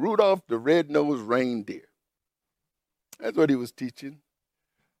teaching Rudolph the Red-Nosed Reindeer. That's what he was teaching.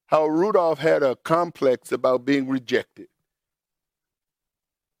 How Rudolph had a complex about being rejected.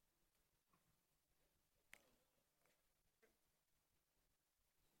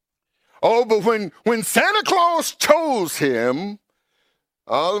 Oh, but when Santa Claus chose him,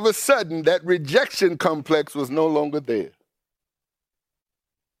 all of a sudden that rejection complex was no longer there.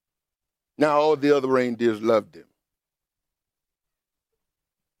 Now all the other reindeers loved him.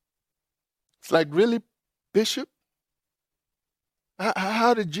 It's like, really, Bishop?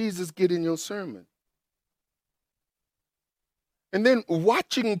 How did Jesus get in your sermon? And then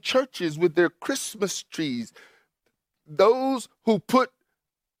watching churches with their Christmas trees, those who put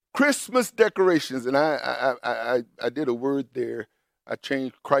Christmas decorations, and I did a word there. I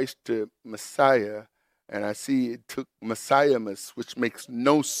changed Christ to Messiah, and I see it took Messiahmas, which makes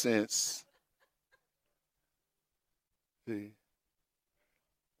no sense. See,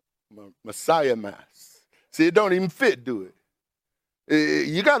 Messiah mass. See, it don't even fit, do it?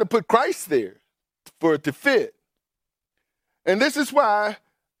 You got to put Christ there for it to fit. And this is why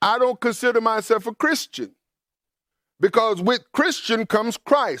I don't consider myself a Christian. Because with Christian comes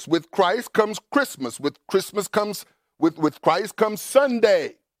Christ. With Christ comes Christmas. With Christmas comes, with Christ comes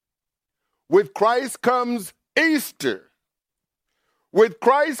Sunday. With Christ comes Easter. With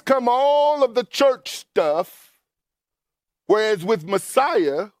Christ come all of the church stuff. Whereas with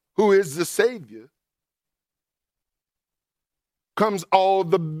Messiah, who is the Savior, comes all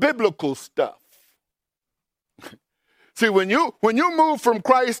the biblical stuff. See, when you move from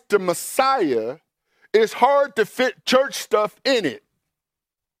Christ to Messiah, it's hard to fit church stuff in it.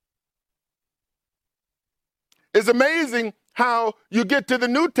 It's amazing how you get to the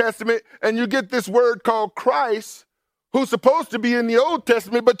New Testament and you get this word called Christ, who's supposed to be in the Old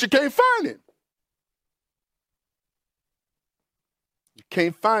Testament, but you can't find him. You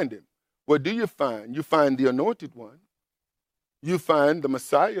can't find him. What do you find? You find the Anointed One. You find the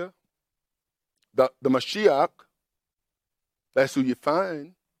Messiah, the Mashiach. That's who you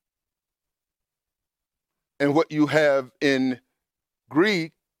find. And what you have in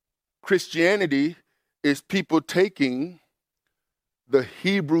Greek Christianity is people taking the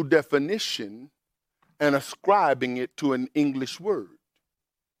Hebrew definition and ascribing it to an English word.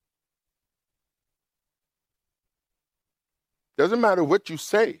 Doesn't matter what you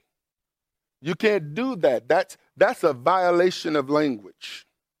say. You can't do that. That's a violation of language.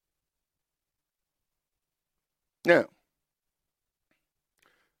 Now,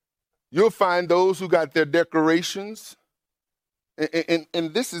 you'll find those who got their decorations,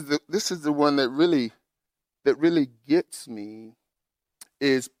 and this is the one that really gets me,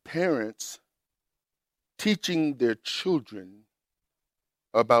 is parents teaching their children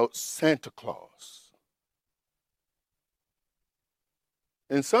about Santa Claus.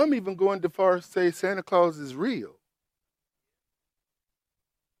 And some even going as far as say Santa Claus is real.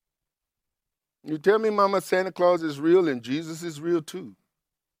 You tell me, Mama, Santa Claus is real and Jesus is real too.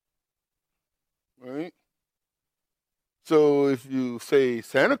 Right? So if you say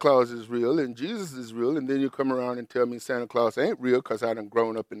Santa Claus is real and Jesus is real, and then you come around and tell me Santa Claus ain't real because I done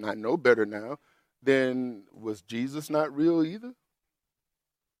grown up and I know better now, then was Jesus not real either?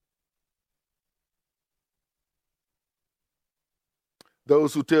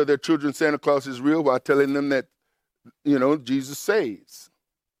 Those who tell their children Santa Claus is real while telling them that, Jesus saves.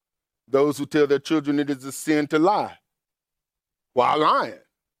 Those who tell their children it is a sin to lie while lying.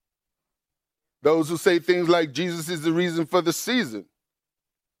 Those who say things like Jesus is the reason for the season.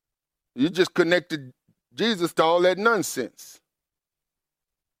 You just connected Jesus to all that nonsense.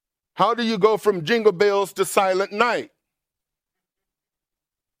 How do you go from Jingle Bells to Silent Night?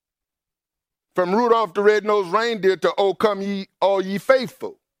 From Rudolph the Red-Nosed Reindeer to Oh Come Ye All Ye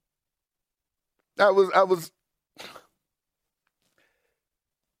Faithful. I was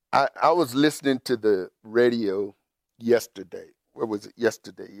listening to the radio yesterday. Where was it?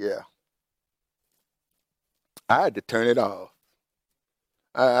 Yesterday, yeah. I had to turn it off.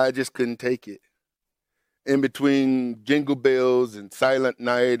 I just couldn't take it. In between Jingle Bells and Silent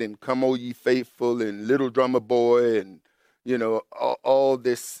Night and Come O Ye Faithful and Little Drummer Boy and, all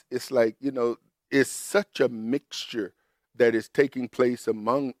this, it's like, it's such a mixture that is taking place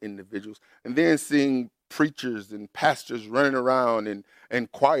among individuals. And then seeing preachers and pastors running around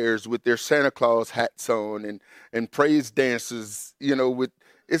and choirs with their Santa Claus hats on and praise dancers,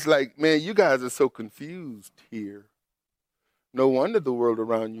 it's like, man, you guys are so confused here. No wonder the world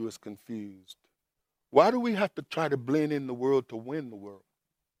around you is confused. Why do we have to try to blend in the world to win the world?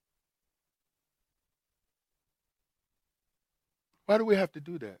 Why do we have to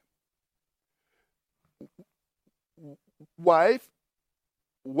do that? Wife,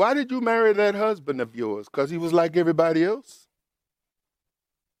 why did you marry that husband of yours? Because he was like everybody else?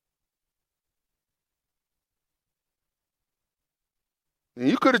 And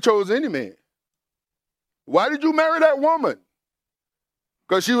you could have chose any man. Why did you marry that woman?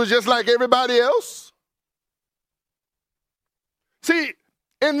 Because she was just like everybody else? See,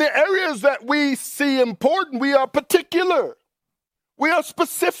 in the areas that we see important, we are particular. We are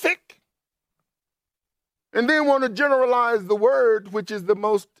specific. And then want to generalize the word, which is the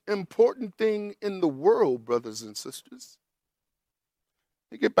most important thing in the world, brothers and sisters.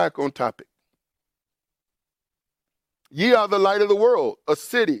 Let me get back on topic. Ye are the light of the world. A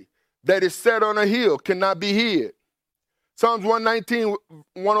city that is set on a hill cannot be hid. Psalms 119,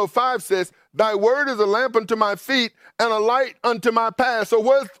 105 says, thy word is a lamp unto my feet and a light unto my path. So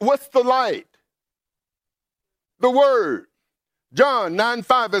what's the light? The word. John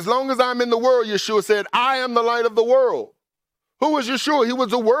 9:5, as long as I'm in the world, Yeshua said, I am the light of the world. Who was Yeshua? He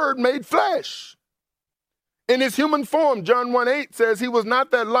was the word made flesh. In his human form, John 1:8 says he was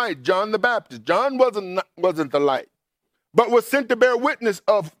not that light, John the Baptist. John wasn't the light, but was sent to bear witness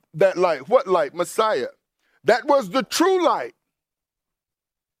of that light. What light? Messiah. That was the true light,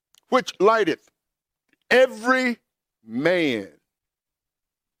 which lighteth every man.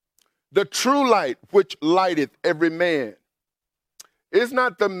 The true light, which lighteth every man. It's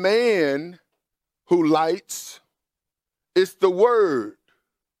not the man who lights, it's the word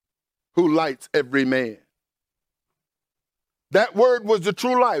who lights every man. That word was the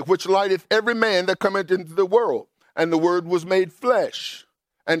true light, which lighteth every man that cometh into the world. And the word was made flesh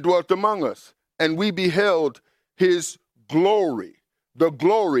and dwelt among us. And we beheld his glory, the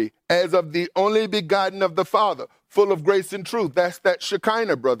glory as of the only begotten of the Father, full of grace and truth. That's that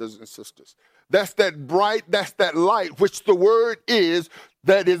Shekinah, brothers and sisters. That's that bright, that's that light, which the word is,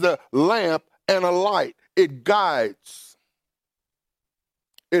 that is a lamp and a light. It guides.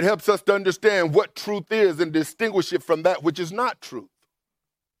 It helps us to understand what truth is and distinguish it from that which is not truth.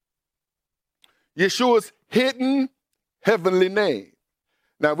 Yeshua's hidden heavenly name.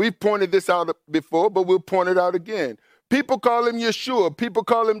 Now, we've pointed this out before, but we'll point it out again. People call him Yeshua. People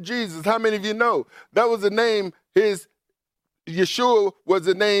call him Jesus. How many of you know? That was the name, Yeshua was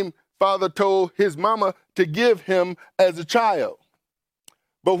the name Father told his mama to give him as a child.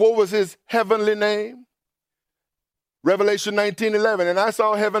 But what was his heavenly name? Revelation 19:11, and I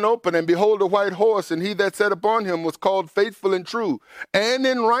saw heaven open, and behold a white horse, and he that sat upon him was called Faithful and True. And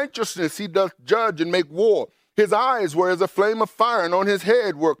in righteousness he doth judge and make war. His eyes were as a flame of fire, and on his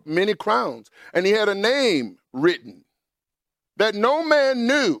head were many crowns. And he had a name written that no man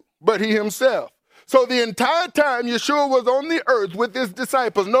knew but he himself. So the entire time Yeshua was on the earth with his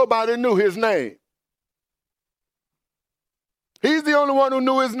disciples, nobody knew his name. He's the only one who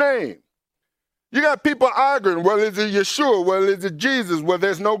knew his name. You got people arguing, well, is it Yeshua? Well, is it Jesus? Well,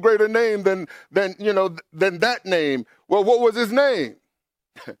 there's no greater name than that name. Well, what was his name?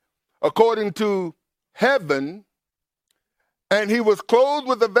 According to heaven, and he was clothed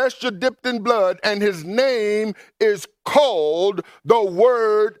with a vesture dipped in blood, and his name is called the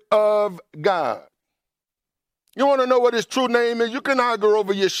Word of God. You want to know what his true name is? You can argue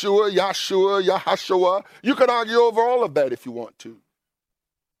over Yeshua, Yahshua, Yahashua. You can argue over all of that if you want to.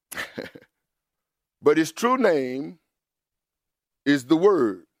 But his true name is the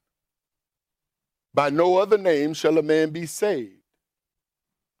Word. By no other name shall a man be saved.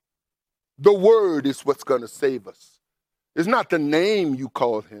 The Word is what's going to save us. It's not the name you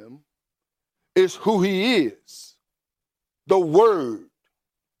call him. It's who he is. The Word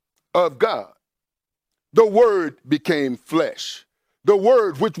of God. The Word became flesh. The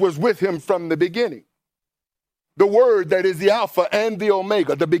Word which was with him from the beginning. The Word that is the Alpha and the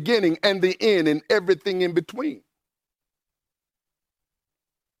Omega, the beginning and the end and everything in between.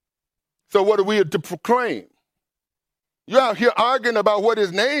 So what are we to proclaim? You're out here arguing about what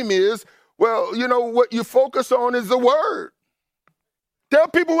his name is. Well, you know, what you focus on is the Word. Tell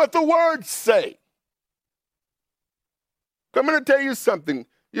people what the words say. I'm going to tell you something.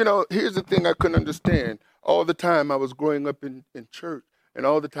 You know, here's the thing I couldn't understand. All the time I was growing up in church, and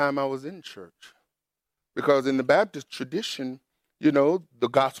all the time I was in church. Because in the Baptist tradition, you know, the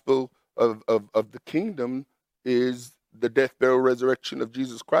gospel of the kingdom is the death, burial, resurrection of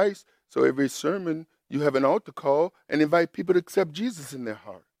Jesus Christ. So every sermon, you have an altar call and invite people to accept Jesus in their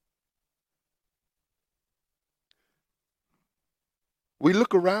heart. We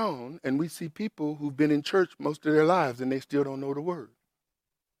look around and we see people who've been in church most of their lives and they still don't know the word.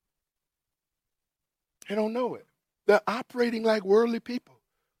 They don't know it. They're operating like worldly people.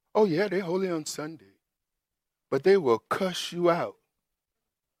 Oh yeah, they're holy on Sunday, but they will cuss you out.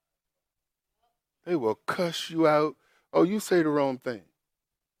 They will cuss you out. Oh, you say the wrong thing.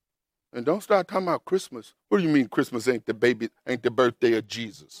 And don't start talking about Christmas. What do you mean Christmas ain't the birthday of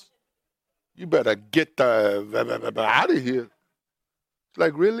Jesus? You better get out of here. It's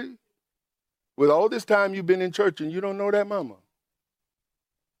like, really? With all this time you've been in church and you don't know that, mama?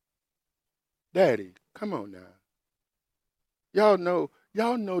 Daddy, come on now.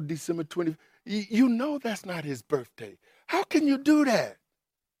 Y'all know December 20th. You know that's not his birthday. How can you do that?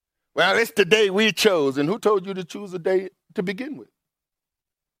 Well, it's the day we chose. And who told you to choose a day to begin with?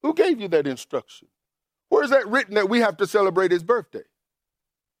 Who gave you that instruction? Where is that written that we have to celebrate his birthday?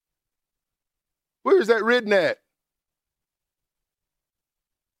 Where is that written at?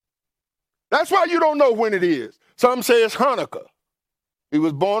 That's why you don't know when it is. Some say it's Hanukkah. He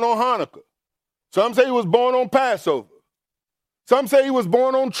was born on Hanukkah. Some say he was born on Passover. Some say he was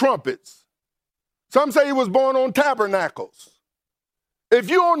born on trumpets. Some say he was born on tabernacles. If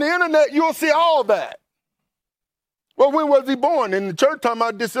you're on the internet, you'll see all that. Well, when was he born? In the church talking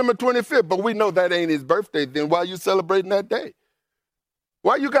about December 25th, but we know that ain't his birthday. Then why are you celebrating that day?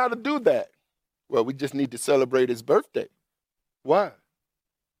 Why you got to do that? Well, we just need to celebrate his birthday. Why?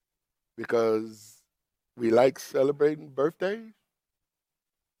 Because we like celebrating birthdays?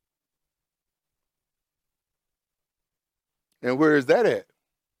 And where is that at?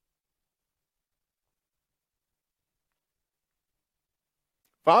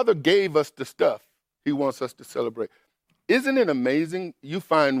 Father gave us the stuff he wants us to celebrate. Isn't it amazing? You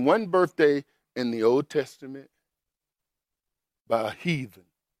find one birthday in the Old Testament by a heathen.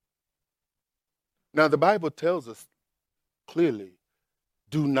 Now, the Bible tells us clearly,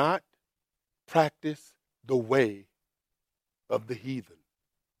 do not practice the way of the heathen.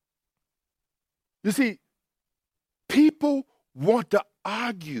 You see, people want to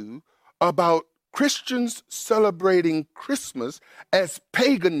argue about Christians celebrating Christmas as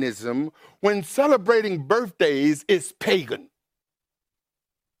paganism when celebrating birthdays is pagan.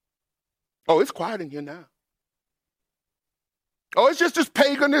 Oh, it's quiet in here now. Oh, it's just as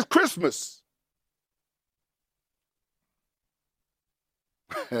pagan as Christmas.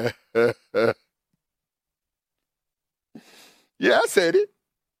 Yeah, I said it.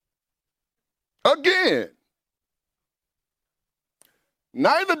 Again.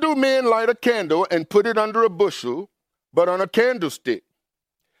 Neither do men light a candle and put it under a bushel, but on a candlestick,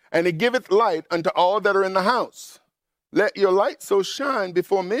 and it giveth light unto all that are in the house. Let your light so shine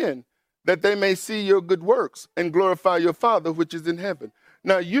before men, that they may see your good works and glorify your Father which is in heaven.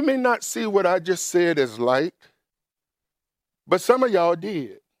 Now, you may not see what I just said as light, but some of y'all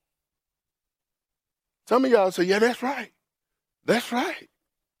did. Some of y'all say, yeah, that's right. That's right.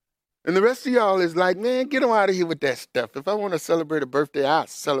 And the rest of y'all is like, man, get on out of here with that stuff. If I want to celebrate a birthday, I'll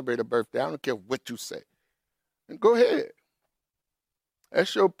celebrate a birthday. I don't care what you say. And go ahead.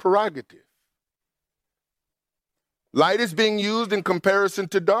 That's your prerogative. Light is being used in comparison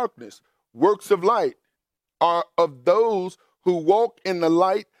to darkness. Works of light are of those who walk in the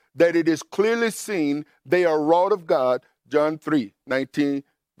light, that it is clearly seen they are wrought of God. John 3:19,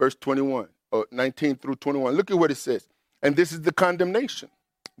 verse 21, or 19 through 21. Look at what it says. And this is the condemnation.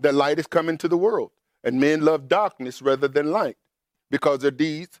 That light is come into the world, and men love darkness rather than light, because their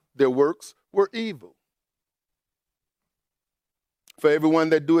deeds, their works were evil. For everyone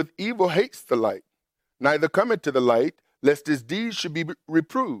that doeth evil hates the light, neither cometh to the light, lest his deeds should be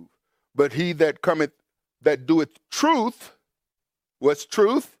reproved. But he that cometh, that doeth truth, what's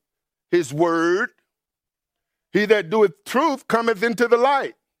truth? His word. He that doeth truth cometh into the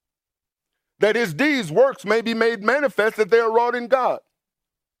light, that his deeds, works may be made manifest, that they are wrought in God.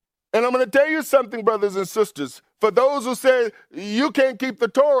 And I'm going to tell you something, brothers and sisters. For those who say you can't keep the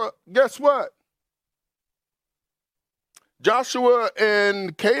Torah, guess what? Joshua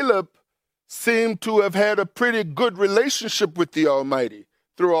and Caleb seem to have had a pretty good relationship with the Almighty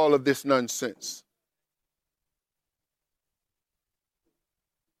through all of this nonsense.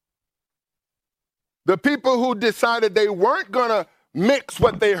 The people who decided they weren't going to mix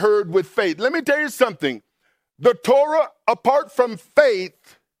what they heard with faith. Let me tell you something. The Torah, apart from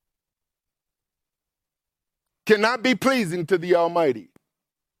faith, cannot be pleasing to the Almighty.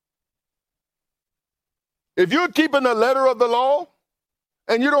 If you're keeping the letter of the law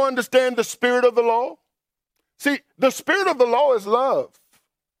and you don't understand the spirit of the law, see, the spirit of the law is love.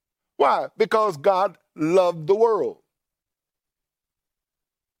 Why? Because God loved the world.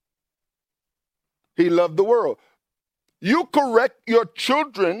 He loved the world. You correct your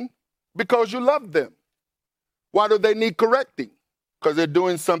children because you love them. Why do they need correcting? Because they're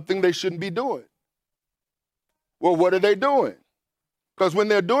doing something they shouldn't be doing. Well, what are they doing? Because when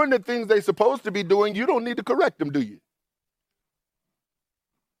they're doing the things they're supposed to be doing, you don't need to correct them, do you?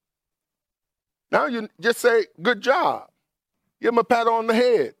 Now you just say, good job. Give them a pat on the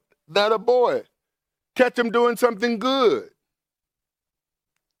head. That a boy. Catch them doing something good.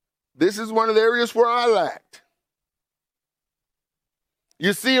 This is one of the areas where I lacked.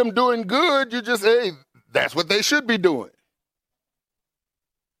 You see them doing good, you just say, hey, that's what they should be doing.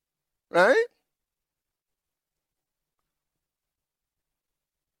 Right?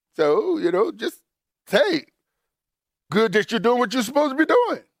 So, just say, good that you're doing what you're supposed to be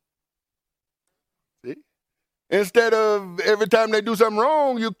doing. See? Instead of every time they do something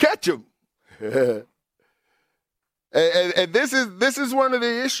wrong, you catch them. and this is one of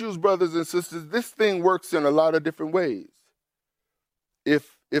the issues, brothers and sisters. This thing works in a lot of different ways.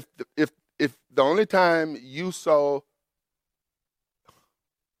 If the only time you saw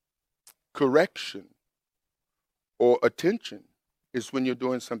correction or attention is when you're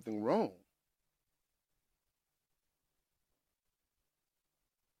doing something wrong,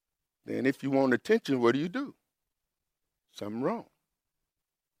 then if you want attention, what do? Something wrong.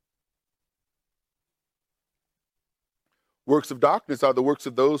 Works of darkness are the works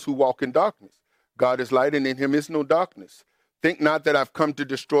of those who walk in darkness. God is light, and in him is no darkness. Think not that I've come to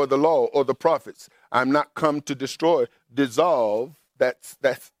destroy the law or the prophets. I'm not come to destroy, dissolve.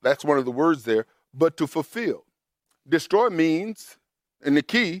 That's one of the words there, but to fulfill. Destroy means, and the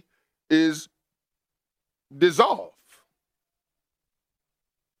key is dissolve.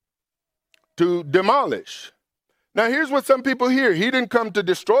 To demolish. Now here's what some people hear. He didn't come to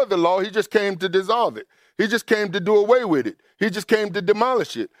destroy the law. He just came to dissolve it. He just came to do away with it. He just came to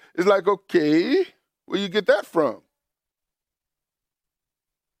demolish it. It's like, okay, where you get that from?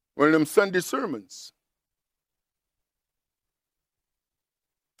 One of them Sunday sermons.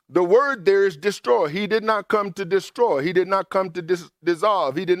 The word there is destroy. He did not come to destroy. He did not come to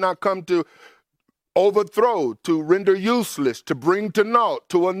dissolve. He did not come to overthrow, to render useless, to bring to naught,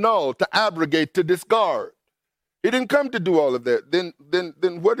 to annul, to abrogate, to discard. He didn't come to do all of that.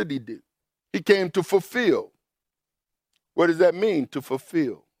 Then what did he do? He came to fulfill. What does that mean, to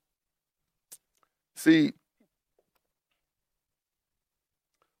fulfill? See,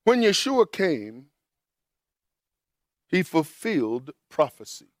 when Yeshua came, he fulfilled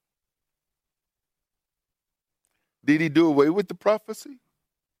prophecy. Did he do away with the prophecy?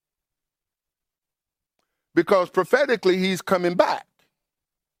 Because prophetically, he's coming back.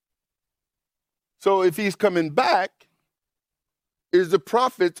 So if he's coming back, is the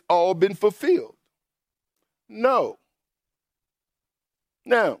prophets all been fulfilled? No.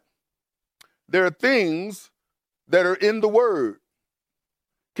 Now, there are things that are in the word.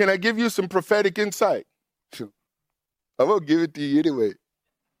 Can I give you some prophetic insight? I'm going to give it to you anyway.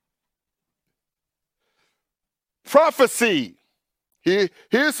 Prophecy.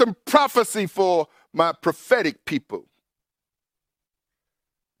 Here's some prophecy for my prophetic people.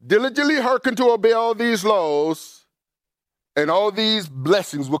 Diligently hearken to obey all these laws, and all these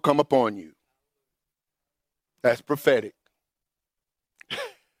blessings will come upon you. That's prophetic.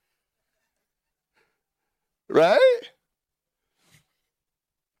 Right?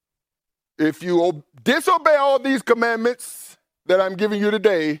 If you disobey all these commandments that I'm giving you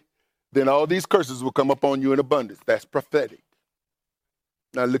today, then all these curses will come upon you in abundance. That's prophetic.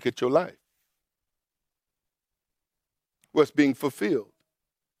 Now look at your life. What's being fulfilled?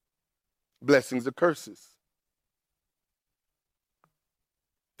 Blessings or curses?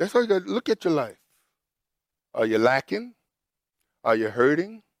 That's all you got to look at your life. Are you lacking? Are you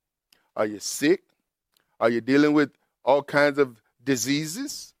hurting? Are you sick? Are you dealing with all kinds of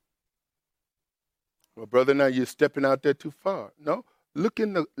diseases? Well, brother, now you're stepping out there too far. No, look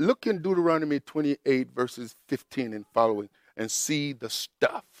in Deuteronomy 28, verses 15 and following, and see the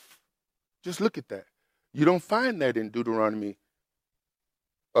stuff. Just look at that. You don't find that in Deuteronomy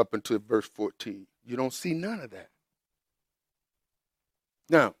up until verse 14. You don't see none of that.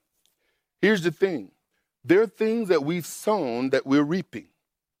 Now, here's the thing. There are things that we've sown that we're reaping.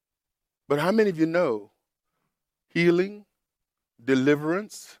 But how many of you know healing,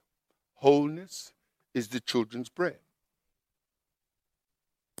 deliverance, wholeness is the children's bread?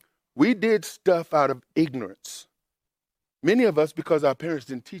 We did stuff out of ignorance. Many of us, because our parents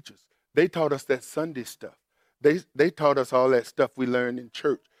didn't teach us. They taught us that Sunday stuff. They taught us all that stuff we learned in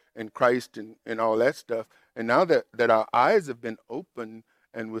church and Christ and all that stuff. And now that our eyes have been opened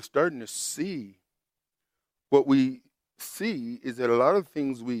and we're starting to see, what we see is that a lot of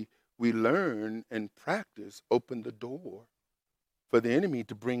things we we learn and practice open the door for the enemy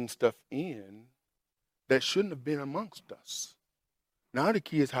to bring stuff in that shouldn't have been amongst us. Now the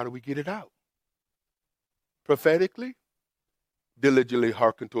key is, how do we get it out? Prophetically, diligently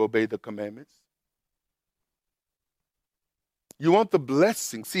hearken to obey the commandments. You want the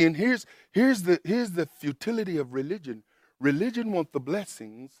blessing. See, and here's the futility of religion. Religion wants the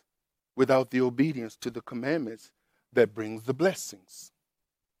blessings without the obedience to the commandments that brings the blessings.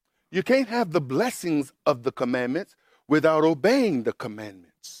 You can't have the blessings of the commandments without obeying the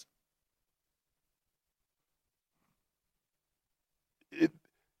commandments.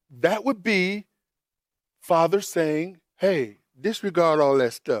 That would be Father saying, hey, disregard all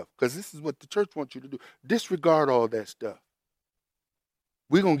that stuff, because this is what the church wants you to do. Disregard all that stuff.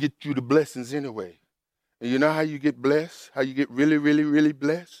 We're going to get you the blessings anyway. And you know how you get blessed? How you get really, really, really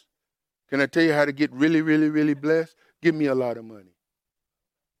blessed? Can I tell you how to get really, really, really blessed? Give me a lot of money.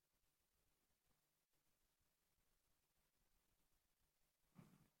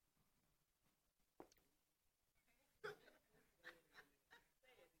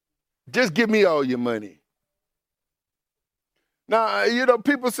 Just give me all your money. Now,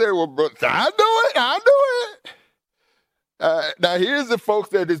 people say, well, bro, I'll do it. Now, here's the folks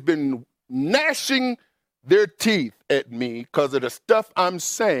that has been gnashing their teeth at me because of the stuff I'm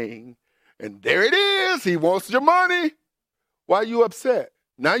saying. And there it is. He wants your money. Why are you upset?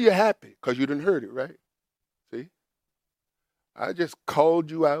 Now you're happy because you didn't heard it, right? See? I just called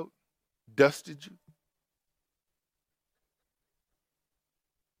you out, dusted you.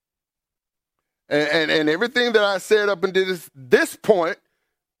 And everything that I said up until this point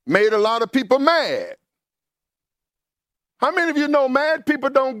made a lot of people mad. How many of you know mad people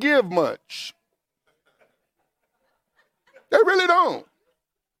don't give much? They really don't.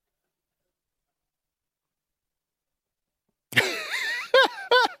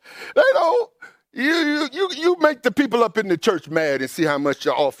 They don't. You make the people up in the church mad and see how much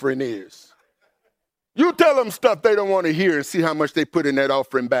your offering is. You tell them stuff they don't want to hear and see how much they put in that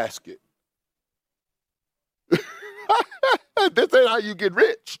offering basket. This ain't how you get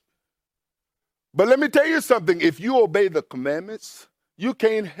rich. But let me tell you something. If you obey the commandments, you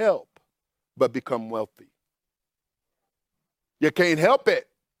can't help but become wealthy. You can't help it.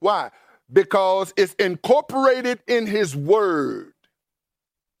 Why? Because it's incorporated in his word.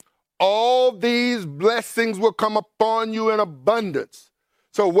 All these blessings will come upon you in abundance.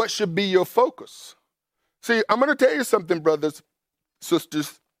 So what should be your focus? See, I'm going to tell you something, brothers,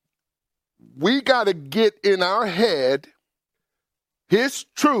 sisters. We got to get in our head his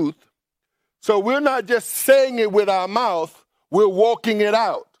truth, so we're not just saying it with our mouth, we're walking it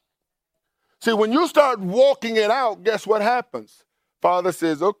out. See, when you start walking it out, guess what happens? Father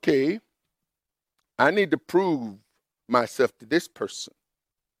says, okay, I need to prove myself to this person.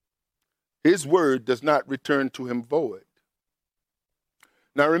 His word does not return to him void.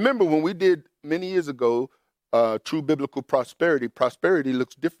 Now, remember when we did many years ago, True Biblical Prosperity, prosperity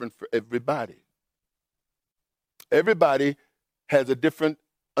looks different for everybody. Everybody has a different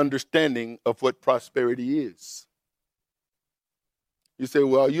understanding of what prosperity is. You say,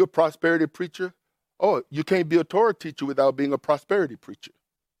 well, are you a prosperity preacher? Oh, you can't be a Torah teacher without being a prosperity preacher.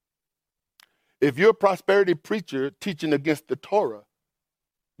 If you're a prosperity preacher teaching against the Torah,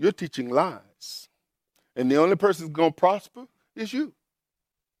 you're teaching lies. And the only person who's going to prosper is you.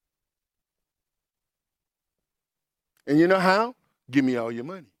 And you know how? Give me all your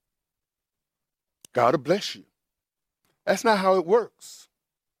money. God will bless you. That's not how it works.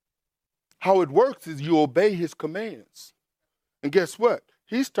 How it works is you obey his commands. And guess what?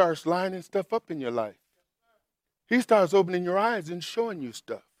 He starts lining stuff up in your life. He starts opening your eyes and showing you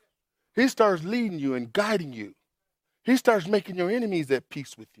stuff. He starts leading you and guiding you. He starts making your enemies at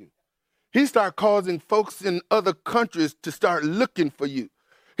peace with you. He starts causing folks in other countries to start looking for you.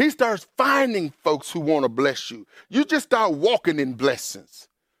 He starts finding folks who want to bless you. You just start walking in blessings.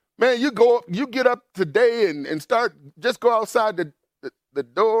 Man, you get up today and start, just go outside the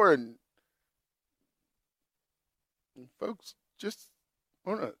door and folks just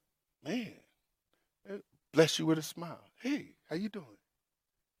want to, man, bless you with a smile. Hey, how you doing?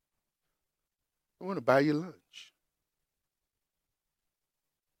 I want to buy you lunch.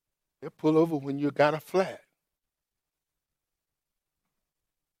 They'll pull over when you got a flat.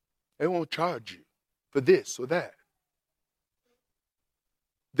 They won't charge you for this or that.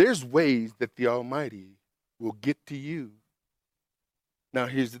 There's ways that the Almighty will get to you. Now,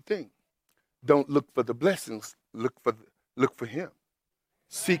 here's the thing. Don't look for the blessings. Look for him.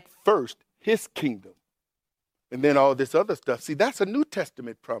 Seek first his kingdom. And then all this other stuff. See, that's a New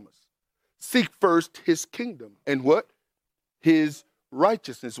Testament promise. Seek first his kingdom. And what? His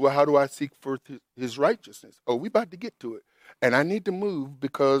righteousness. Well, how do I seek for his righteousness? Oh, we about to get to it. And I need to move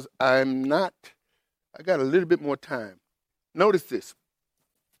because I got a little bit more time. Notice this.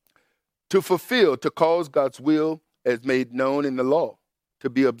 To fulfill, to cause God's will as made known in the law, to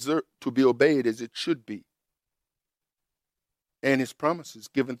be observed, to be obeyed as it should be, and his promises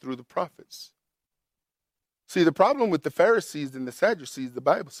given through the prophets. See, the problem with the Pharisees and the Sadducees, the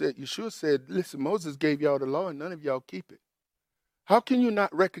Bible said, Yeshua said, listen, Moses gave y'all the law and none of y'all keep it. How can you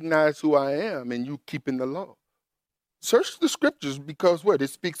not recognize who I am and you keeping the law? Search the scriptures because what? It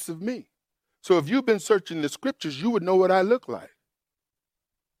speaks of me. So if you've been searching the scriptures, you would know what I look like.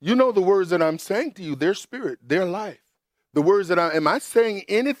 You know the words that I'm saying to you, their spirit, their life. The words that am I saying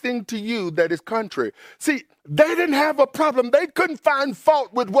anything to you that is contrary? See, they didn't have a problem. They couldn't find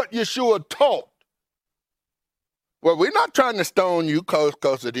fault with what Yeshua taught. Well, we're not trying to stone you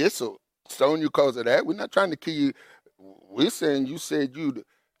because of this or stone you because of that. We're not trying to kill you. We're saying you said you the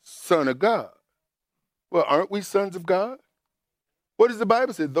son of God. Well, aren't we sons of God? What does the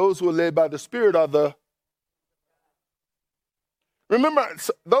Bible say? Those who are led by the Spirit are the... Remember,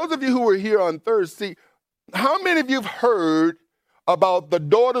 those of you who were here on Thursday, how many of you have heard about the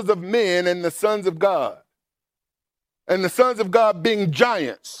daughters of men and the sons of God? And the sons of God being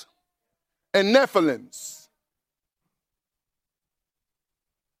giants and Nephilims.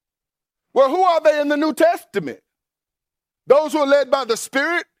 Well, who are they in the New Testament? Those who are led by the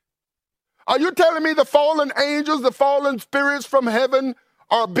Spirit? Are you telling me the fallen angels, the fallen spirits from heaven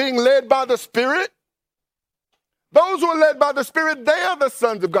are being led by the Spirit? Those who are led by the Spirit, they are the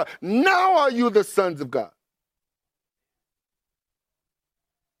sons of God. Now are you the sons of God?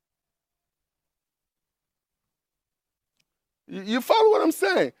 You follow what I'm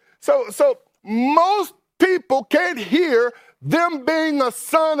saying? So most people can't hear them being a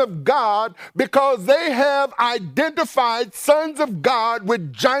son of God because they have identified sons of God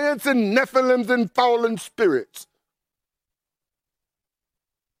with giants and Nephilims and fallen spirits.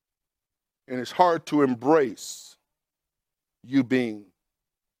 And it's hard to embrace you being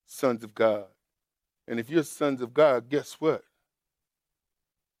sons of God. And if you're sons of God, guess what?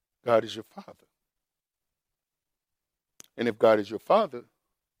 God is your Father. And if God is your Father,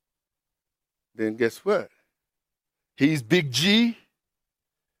 then guess what? He's big G.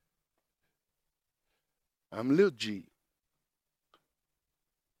 I'm little g.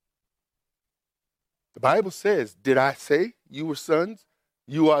 The Bible says, did I say you were sons?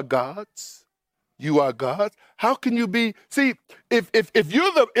 You are gods. You are gods. How can you be? See, if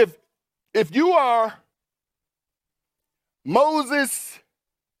you are Moses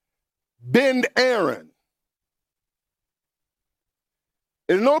ben Aaron,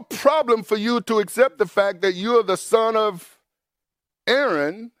 it's no problem for you to accept the fact that you are the son of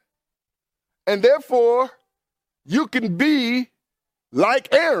Aaron, and therefore you can be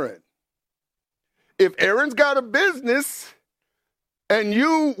like Aaron. If Aaron's got a business and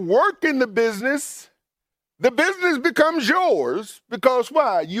you work in the business becomes yours because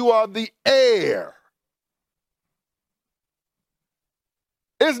why? You are the heir.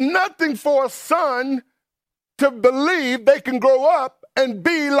 It's nothing for a son to believe they can grow up and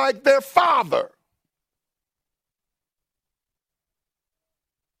be like their father.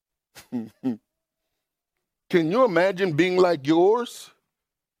 Can you imagine being like yours?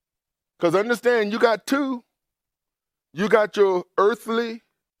 Because understand, you got two. You got your earthly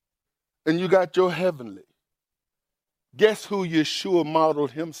and you got your heavenly. Guess who Yeshua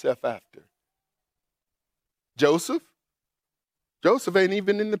modeled himself after? Joseph? Joseph ain't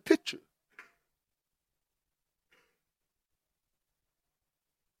even in the picture.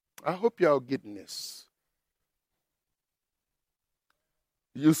 I hope y'all getting this.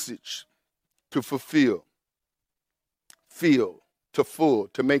 Usage, to fulfill, feel, to full,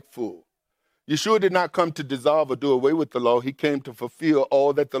 to make full. Yeshua did not come to dissolve or do away with the law. He came to fulfill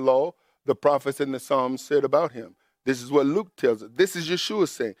all that the law, the prophets, and the Psalms said about him. This is what Luke tells us. This is Yeshua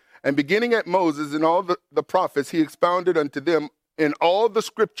saying. And beginning at Moses and all the prophets, he expounded unto them in all the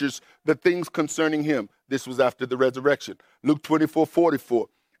scriptures the things concerning him. This was after the resurrection. Luke 24:44.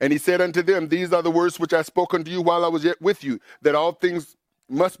 And he said unto them, these are the words which I spoke unto you while I was yet with you, that all things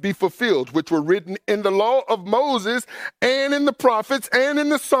must be fulfilled, which were written in the law of Moses and in the prophets and in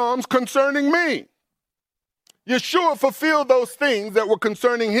the Psalms concerning me. Yeshua fulfilled those things that were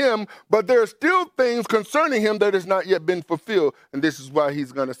concerning him, but there are still things concerning him that has not yet been fulfilled. And this is why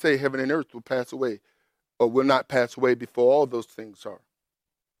he's going to say heaven and earth will pass away, or will not pass away before all those things are.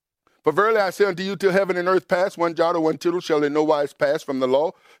 For verily I say unto you, till heaven and earth pass, one jot or one tittle shall in no wise pass from the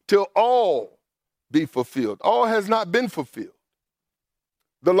law, till all be fulfilled. All has not been fulfilled.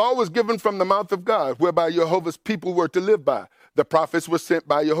 The law was given from the mouth of God, whereby Jehovah's people were to live by. The prophets were sent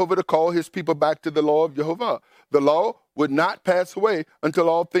by Jehovah to call his people back to the law of Jehovah. The law would not pass away until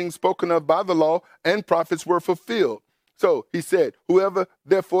all things spoken of by the law and prophets were fulfilled. So he said, whoever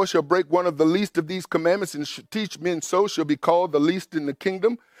therefore shall break one of the least of these commandments and teach men so shall be called the least in the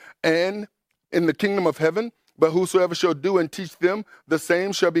kingdom and in the kingdom of heaven. But whosoever shall do and teach them, the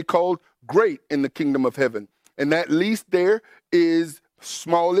same shall be called great in the kingdom of heaven. And that least there is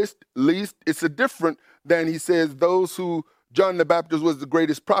smallest, least. It's a different than he says those who John the Baptist was the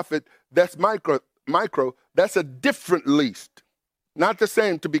greatest prophet. That's micro. That's a different least. Not the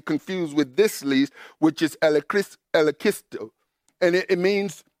same to be confused with this least, which is elikisto. And it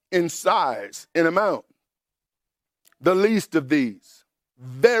means in size, in amount. The least of these,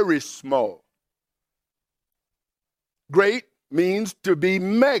 very small. Great means to be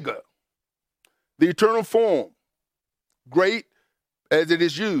mega. The eternal form, great as it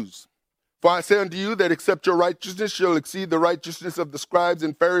is used. For I say unto you that except your righteousness shall exceed the righteousness of the scribes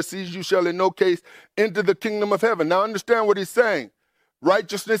and Pharisees, you shall in no case enter the kingdom of heaven. Now understand what he's saying.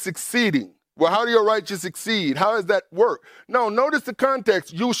 Righteousness exceeding. Well, how do your righteousness exceed? How does that work? No, notice the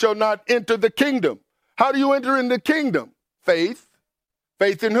context. You shall not enter the kingdom. How do you enter in the kingdom? Faith.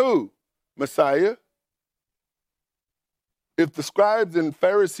 Faith in who? Messiah. If the scribes and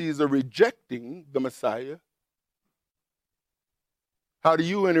Pharisees are rejecting the Messiah, how do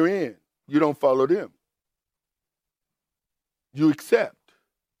you enter in? You don't follow them. You accept.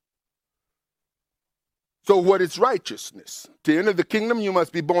 So what is righteousness? To enter the kingdom, you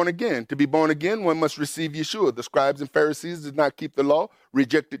must be born again. To be born again, one must receive Yeshua. The scribes and Pharisees did not keep the law,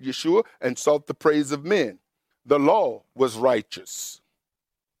 rejected Yeshua, and sought the praise of men. The law was righteous.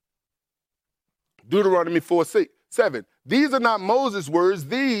 Deuteronomy 4:7. These are not Moses' words.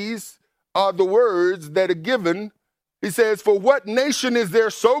 These are the words that are given. He says, for what nation is there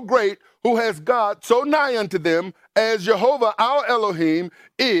so great who has God so nigh unto them as Jehovah our Elohim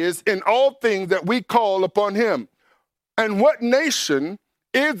is in all things that we call upon him? And what nation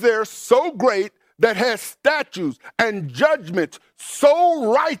is there so great that has statutes and judgments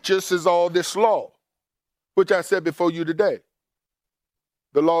so righteous as all this law? Which I said before you today.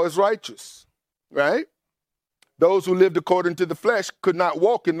 The law is righteous, right? Those who lived according to the flesh could not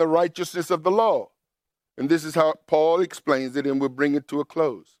walk in the righteousness of the law. And this is how Paul explains it, and we'll bring it to a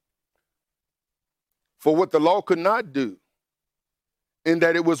close. For what the law could not do, in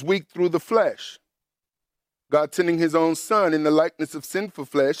that it was weak through the flesh, God sending his own son in the likeness of sinful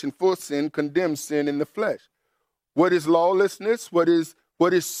flesh, and for sin condemned sin in the flesh. What is lawlessness? What is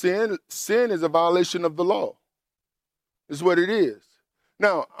sin? Sin is a violation of the law. Is what it is.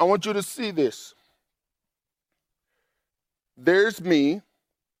 Now, I want you to see this. There's me,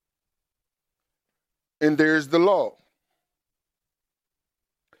 and there's the law.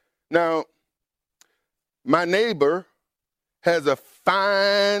 Now, my neighbor has a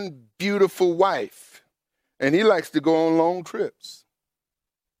fine, beautiful wife, and he likes to go on long trips.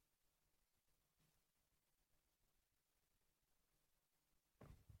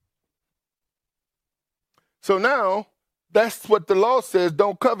 So now, that's what the law says,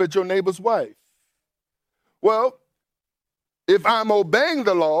 don't covet your neighbor's wife. Well, if I'm obeying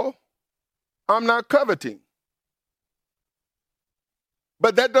the law, I'm not coveting.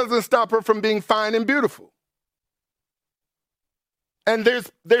 But that doesn't stop her from being fine and beautiful. And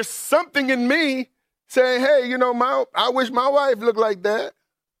there's something in me saying, hey, you know, I wish my wife looked like that.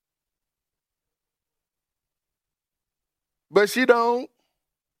 But she don't.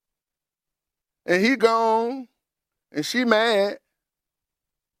 And he gone. And she mad.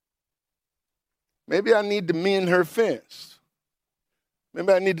 Maybe I need to mend her fence.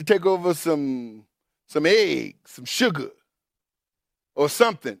 Maybe I need to take over some eggs, some sugar, or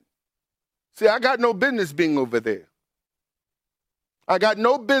something. See, I got no business being over there. I got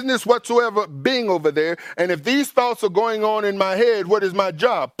no business whatsoever being over there. And if these thoughts are going on in my head, what is my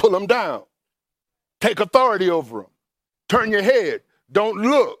job? Pull them down. Take authority over them. Turn your head. Don't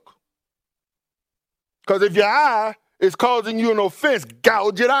look. Because if your eye is causing you an offense,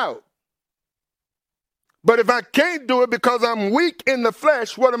 gouge it out. But if I can't do it because I'm weak in the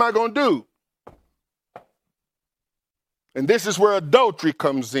flesh, what am I going to do? And this is where adultery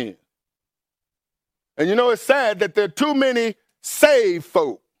comes in. And you know, it's sad that there are too many saved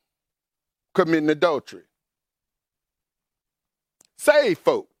folk committing adultery. Saved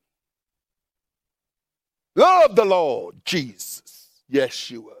folk. Love the Lord Jesus,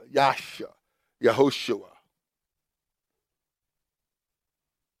 Yeshua, Yasha, Yehoshua.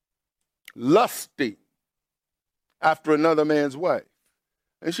 Lusting after another man's wife.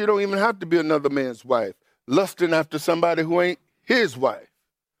 And she don't even have to be another man's wife. Lusting after somebody who ain't his wife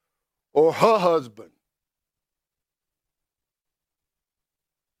or her husband.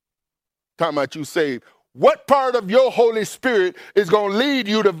 Talking about you saved. What part of your Holy Spirit is going to lead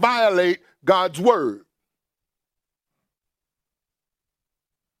you to violate God's word?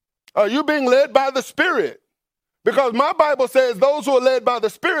 Are you being led by the Spirit? Because my Bible says those who are led by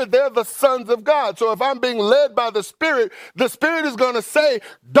the Spirit, they're the sons of God. So if I'm being led by the Spirit is going to say,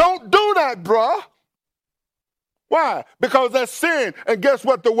 don't do that, bruh. Why? Because that's sin. And guess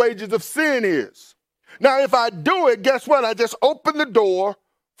what the wages of sin is? Now, if I do it, guess what? I just open the door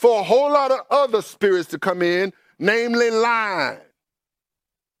for a whole lot of other spirits to come in, namely lying.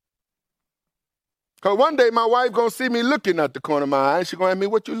 Because one day my wife going to see me looking at the corner of my eye. She's going to ask me,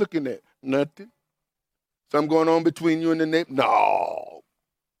 what you looking at? Nothing. Something going on between you and the neighbor? No.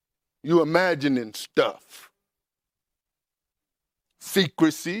 You imagining stuff.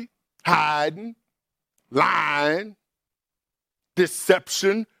 Secrecy, hiding, lying,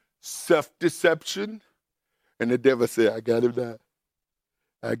 deception, self-deception. And the devil said, I got him now.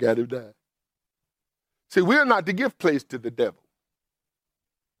 I got him now. See, we're not to give place to the devil.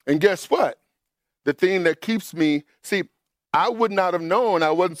 And guess what? The thing that keeps me, see, I would not have known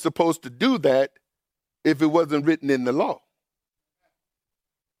I wasn't supposed to do that if it wasn't written in the law.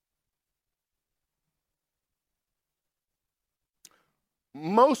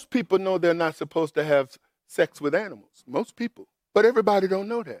 Most people know they're not supposed to have sex with animals. Most people. But everybody don't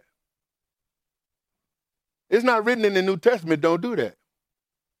know that. It's not written in the New Testament, don't do that.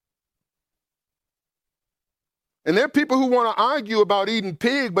 And there are people who want to argue about eating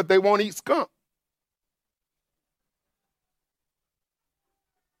pig, but they won't eat skunk.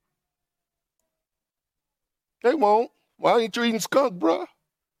 They won't. Why ain't you eating skunk, bruh?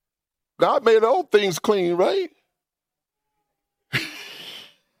 God made all things clean, right?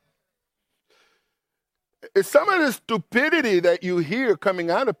 It's some of the stupidity that you hear coming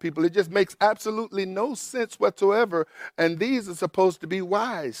out of people. It just makes absolutely no sense whatsoever. And these are supposed to be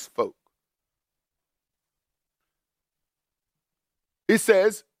wise folk. He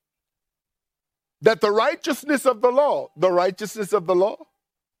says that the righteousness of the law,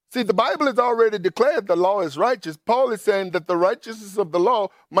 see, the Bible has already declared the law is righteous. Paul is saying that the righteousness of the law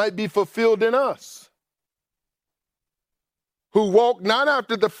might be fulfilled in us, who walk not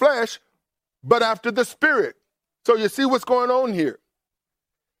after the flesh, but after the Spirit. So you see what's going on here.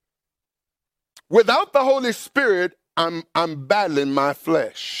 Without the Holy Spirit, I'm battling my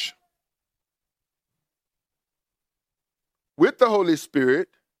flesh. With the Holy Spirit,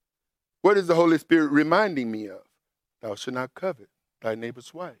 what is the Holy Spirit reminding me of? Thou shalt not covet thy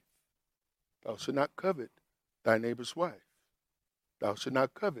neighbor's wife. Thou shalt not covet thy neighbor's wife. Thou shalt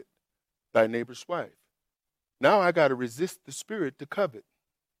not covet thy neighbor's wife. Now I got to resist the spirit to covet.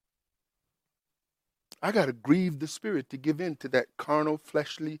 I got to grieve the Spirit to give in to that carnal,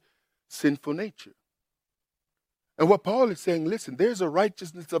 fleshly, sinful nature. And what Paul is saying, listen, there's a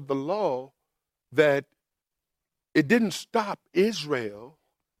righteousness of the law that it didn't stop Israel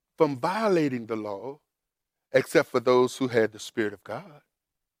from violating the law, except for those who had the Spirit of God.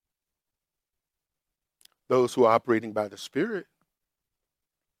 Those who are operating by the Spirit.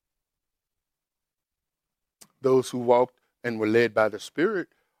 Those who walked and were led by the Spirit.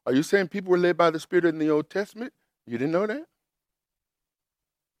 Are you saying people were led by the Spirit in the Old Testament? You didn't know that?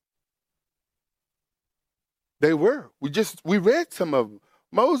 They were. We read some of them.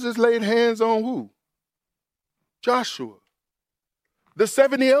 Moses laid hands on who? Joshua. The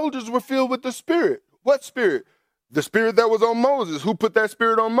 70 elders were filled with the Spirit. What Spirit? The Spirit that was on Moses. Who put that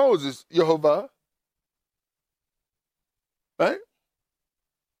Spirit on Moses? Jehovah. Right?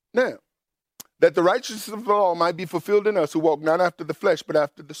 Now, that the righteousness of the law might be fulfilled in us who walk not after the flesh, but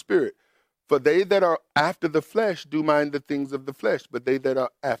after the Spirit. For they that are after the flesh do mind the things of the flesh, but they that are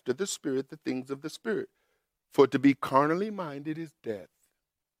after the Spirit, the things of the Spirit. For to be carnally minded is death.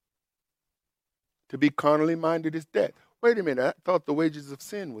 To be carnally minded is death. Wait a minute, I thought the wages of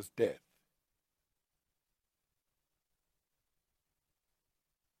sin was death.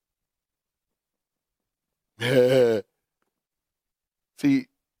 See,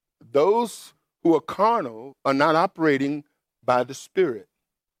 those who are carnal are not operating by the Spirit.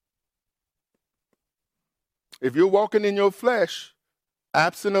 If you're walking in your flesh,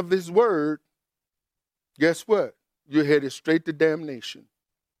 absent of this word, guess what? You're headed straight to damnation.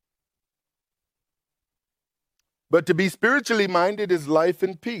 But to be spiritually minded is life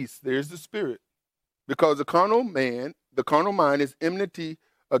and peace. There's the Spirit. Because the carnal mind is enmity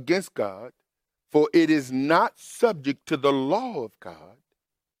against God, for it is not subject to the law of God,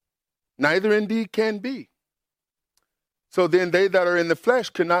 neither indeed can be. So then they that are in the flesh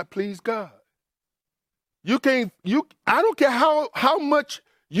cannot please God. I don't care how much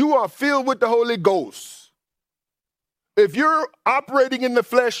you are filled with the Holy Ghost. if you're operating in the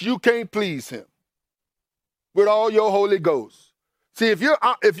flesh, you can't please him with all your Holy Ghost. See, if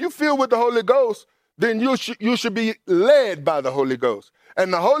you feel with the Holy Ghost, then you should be led by the Holy Ghost.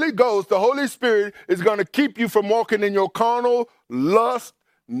 And the Holy Ghost, the Holy Spirit, is going to keep you from walking in your carnal, lust,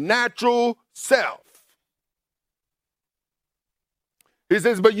 natural self. He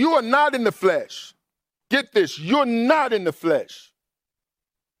says, but you are not in the flesh. Get this, you're not in the flesh.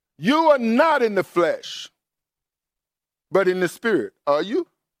 You are not in the flesh, but in the Spirit. Are you?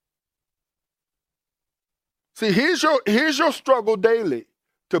 See, here's your struggle daily,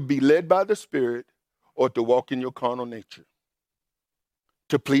 to be led by the Spirit or to walk in your carnal nature,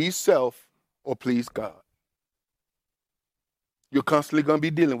 to please self or please God. You're constantly going to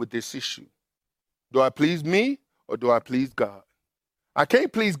be dealing with this issue. Do I please me or do I please God? I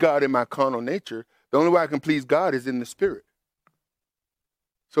can't please God in my carnal nature. The only way I can please God is in the Spirit.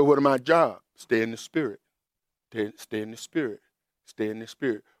 So what are my jobs? Stay in the Spirit. Stay in the Spirit. Stay in the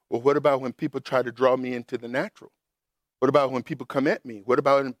Spirit. Well, what about when people try to draw me into the natural? What about when people come at me? What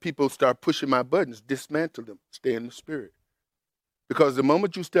about when people start pushing my buttons? Dismantle them. Stay in the Spirit. Because the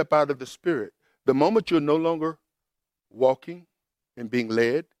moment you step out of the Spirit, the moment you're no longer walking and being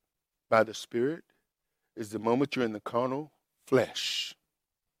led by the Spirit, is the moment you're in the carnal flesh.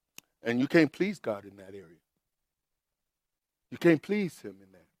 And you can't please God in that area. You can't please him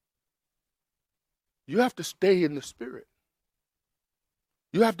in that. You have to stay in the Spirit.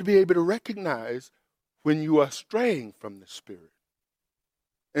 You have to be able to recognize when you are straying from the Spirit.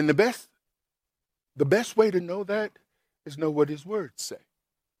 And the best way to know that is know what his words say.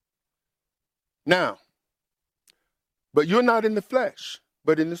 Now, but you're not in the flesh,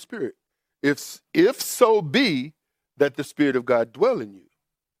 but in the Spirit. If so be that the Spirit of God dwell in you.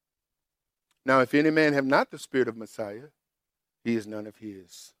 Now, if any man have not the Spirit of Messiah, he is none of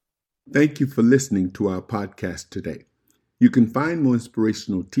his. Thank you for listening to our podcast today. You can find more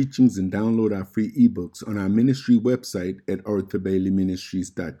inspirational teachings and download our free ebooks on our ministry website at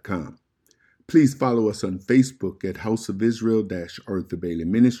arthurbaileyministries.com. Please follow us on Facebook at House of Israel Arthur Bailey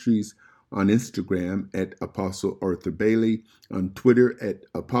Ministries, on Instagram at Apostle Arthur Bailey, on Twitter at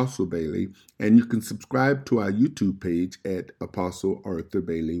Apostle Bailey, and you can subscribe to our YouTube page at Apostle Arthur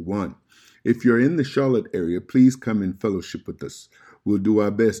Bailey 1. If you're in the Charlotte area, please come and fellowship with us. We'll do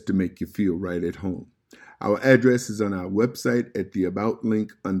our best to make you feel right at home. Our address is on our website at the About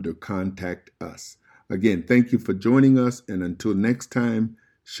link under Contact Us. Again, thank you for joining us, and until next time,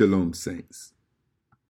 Shalom, Saints.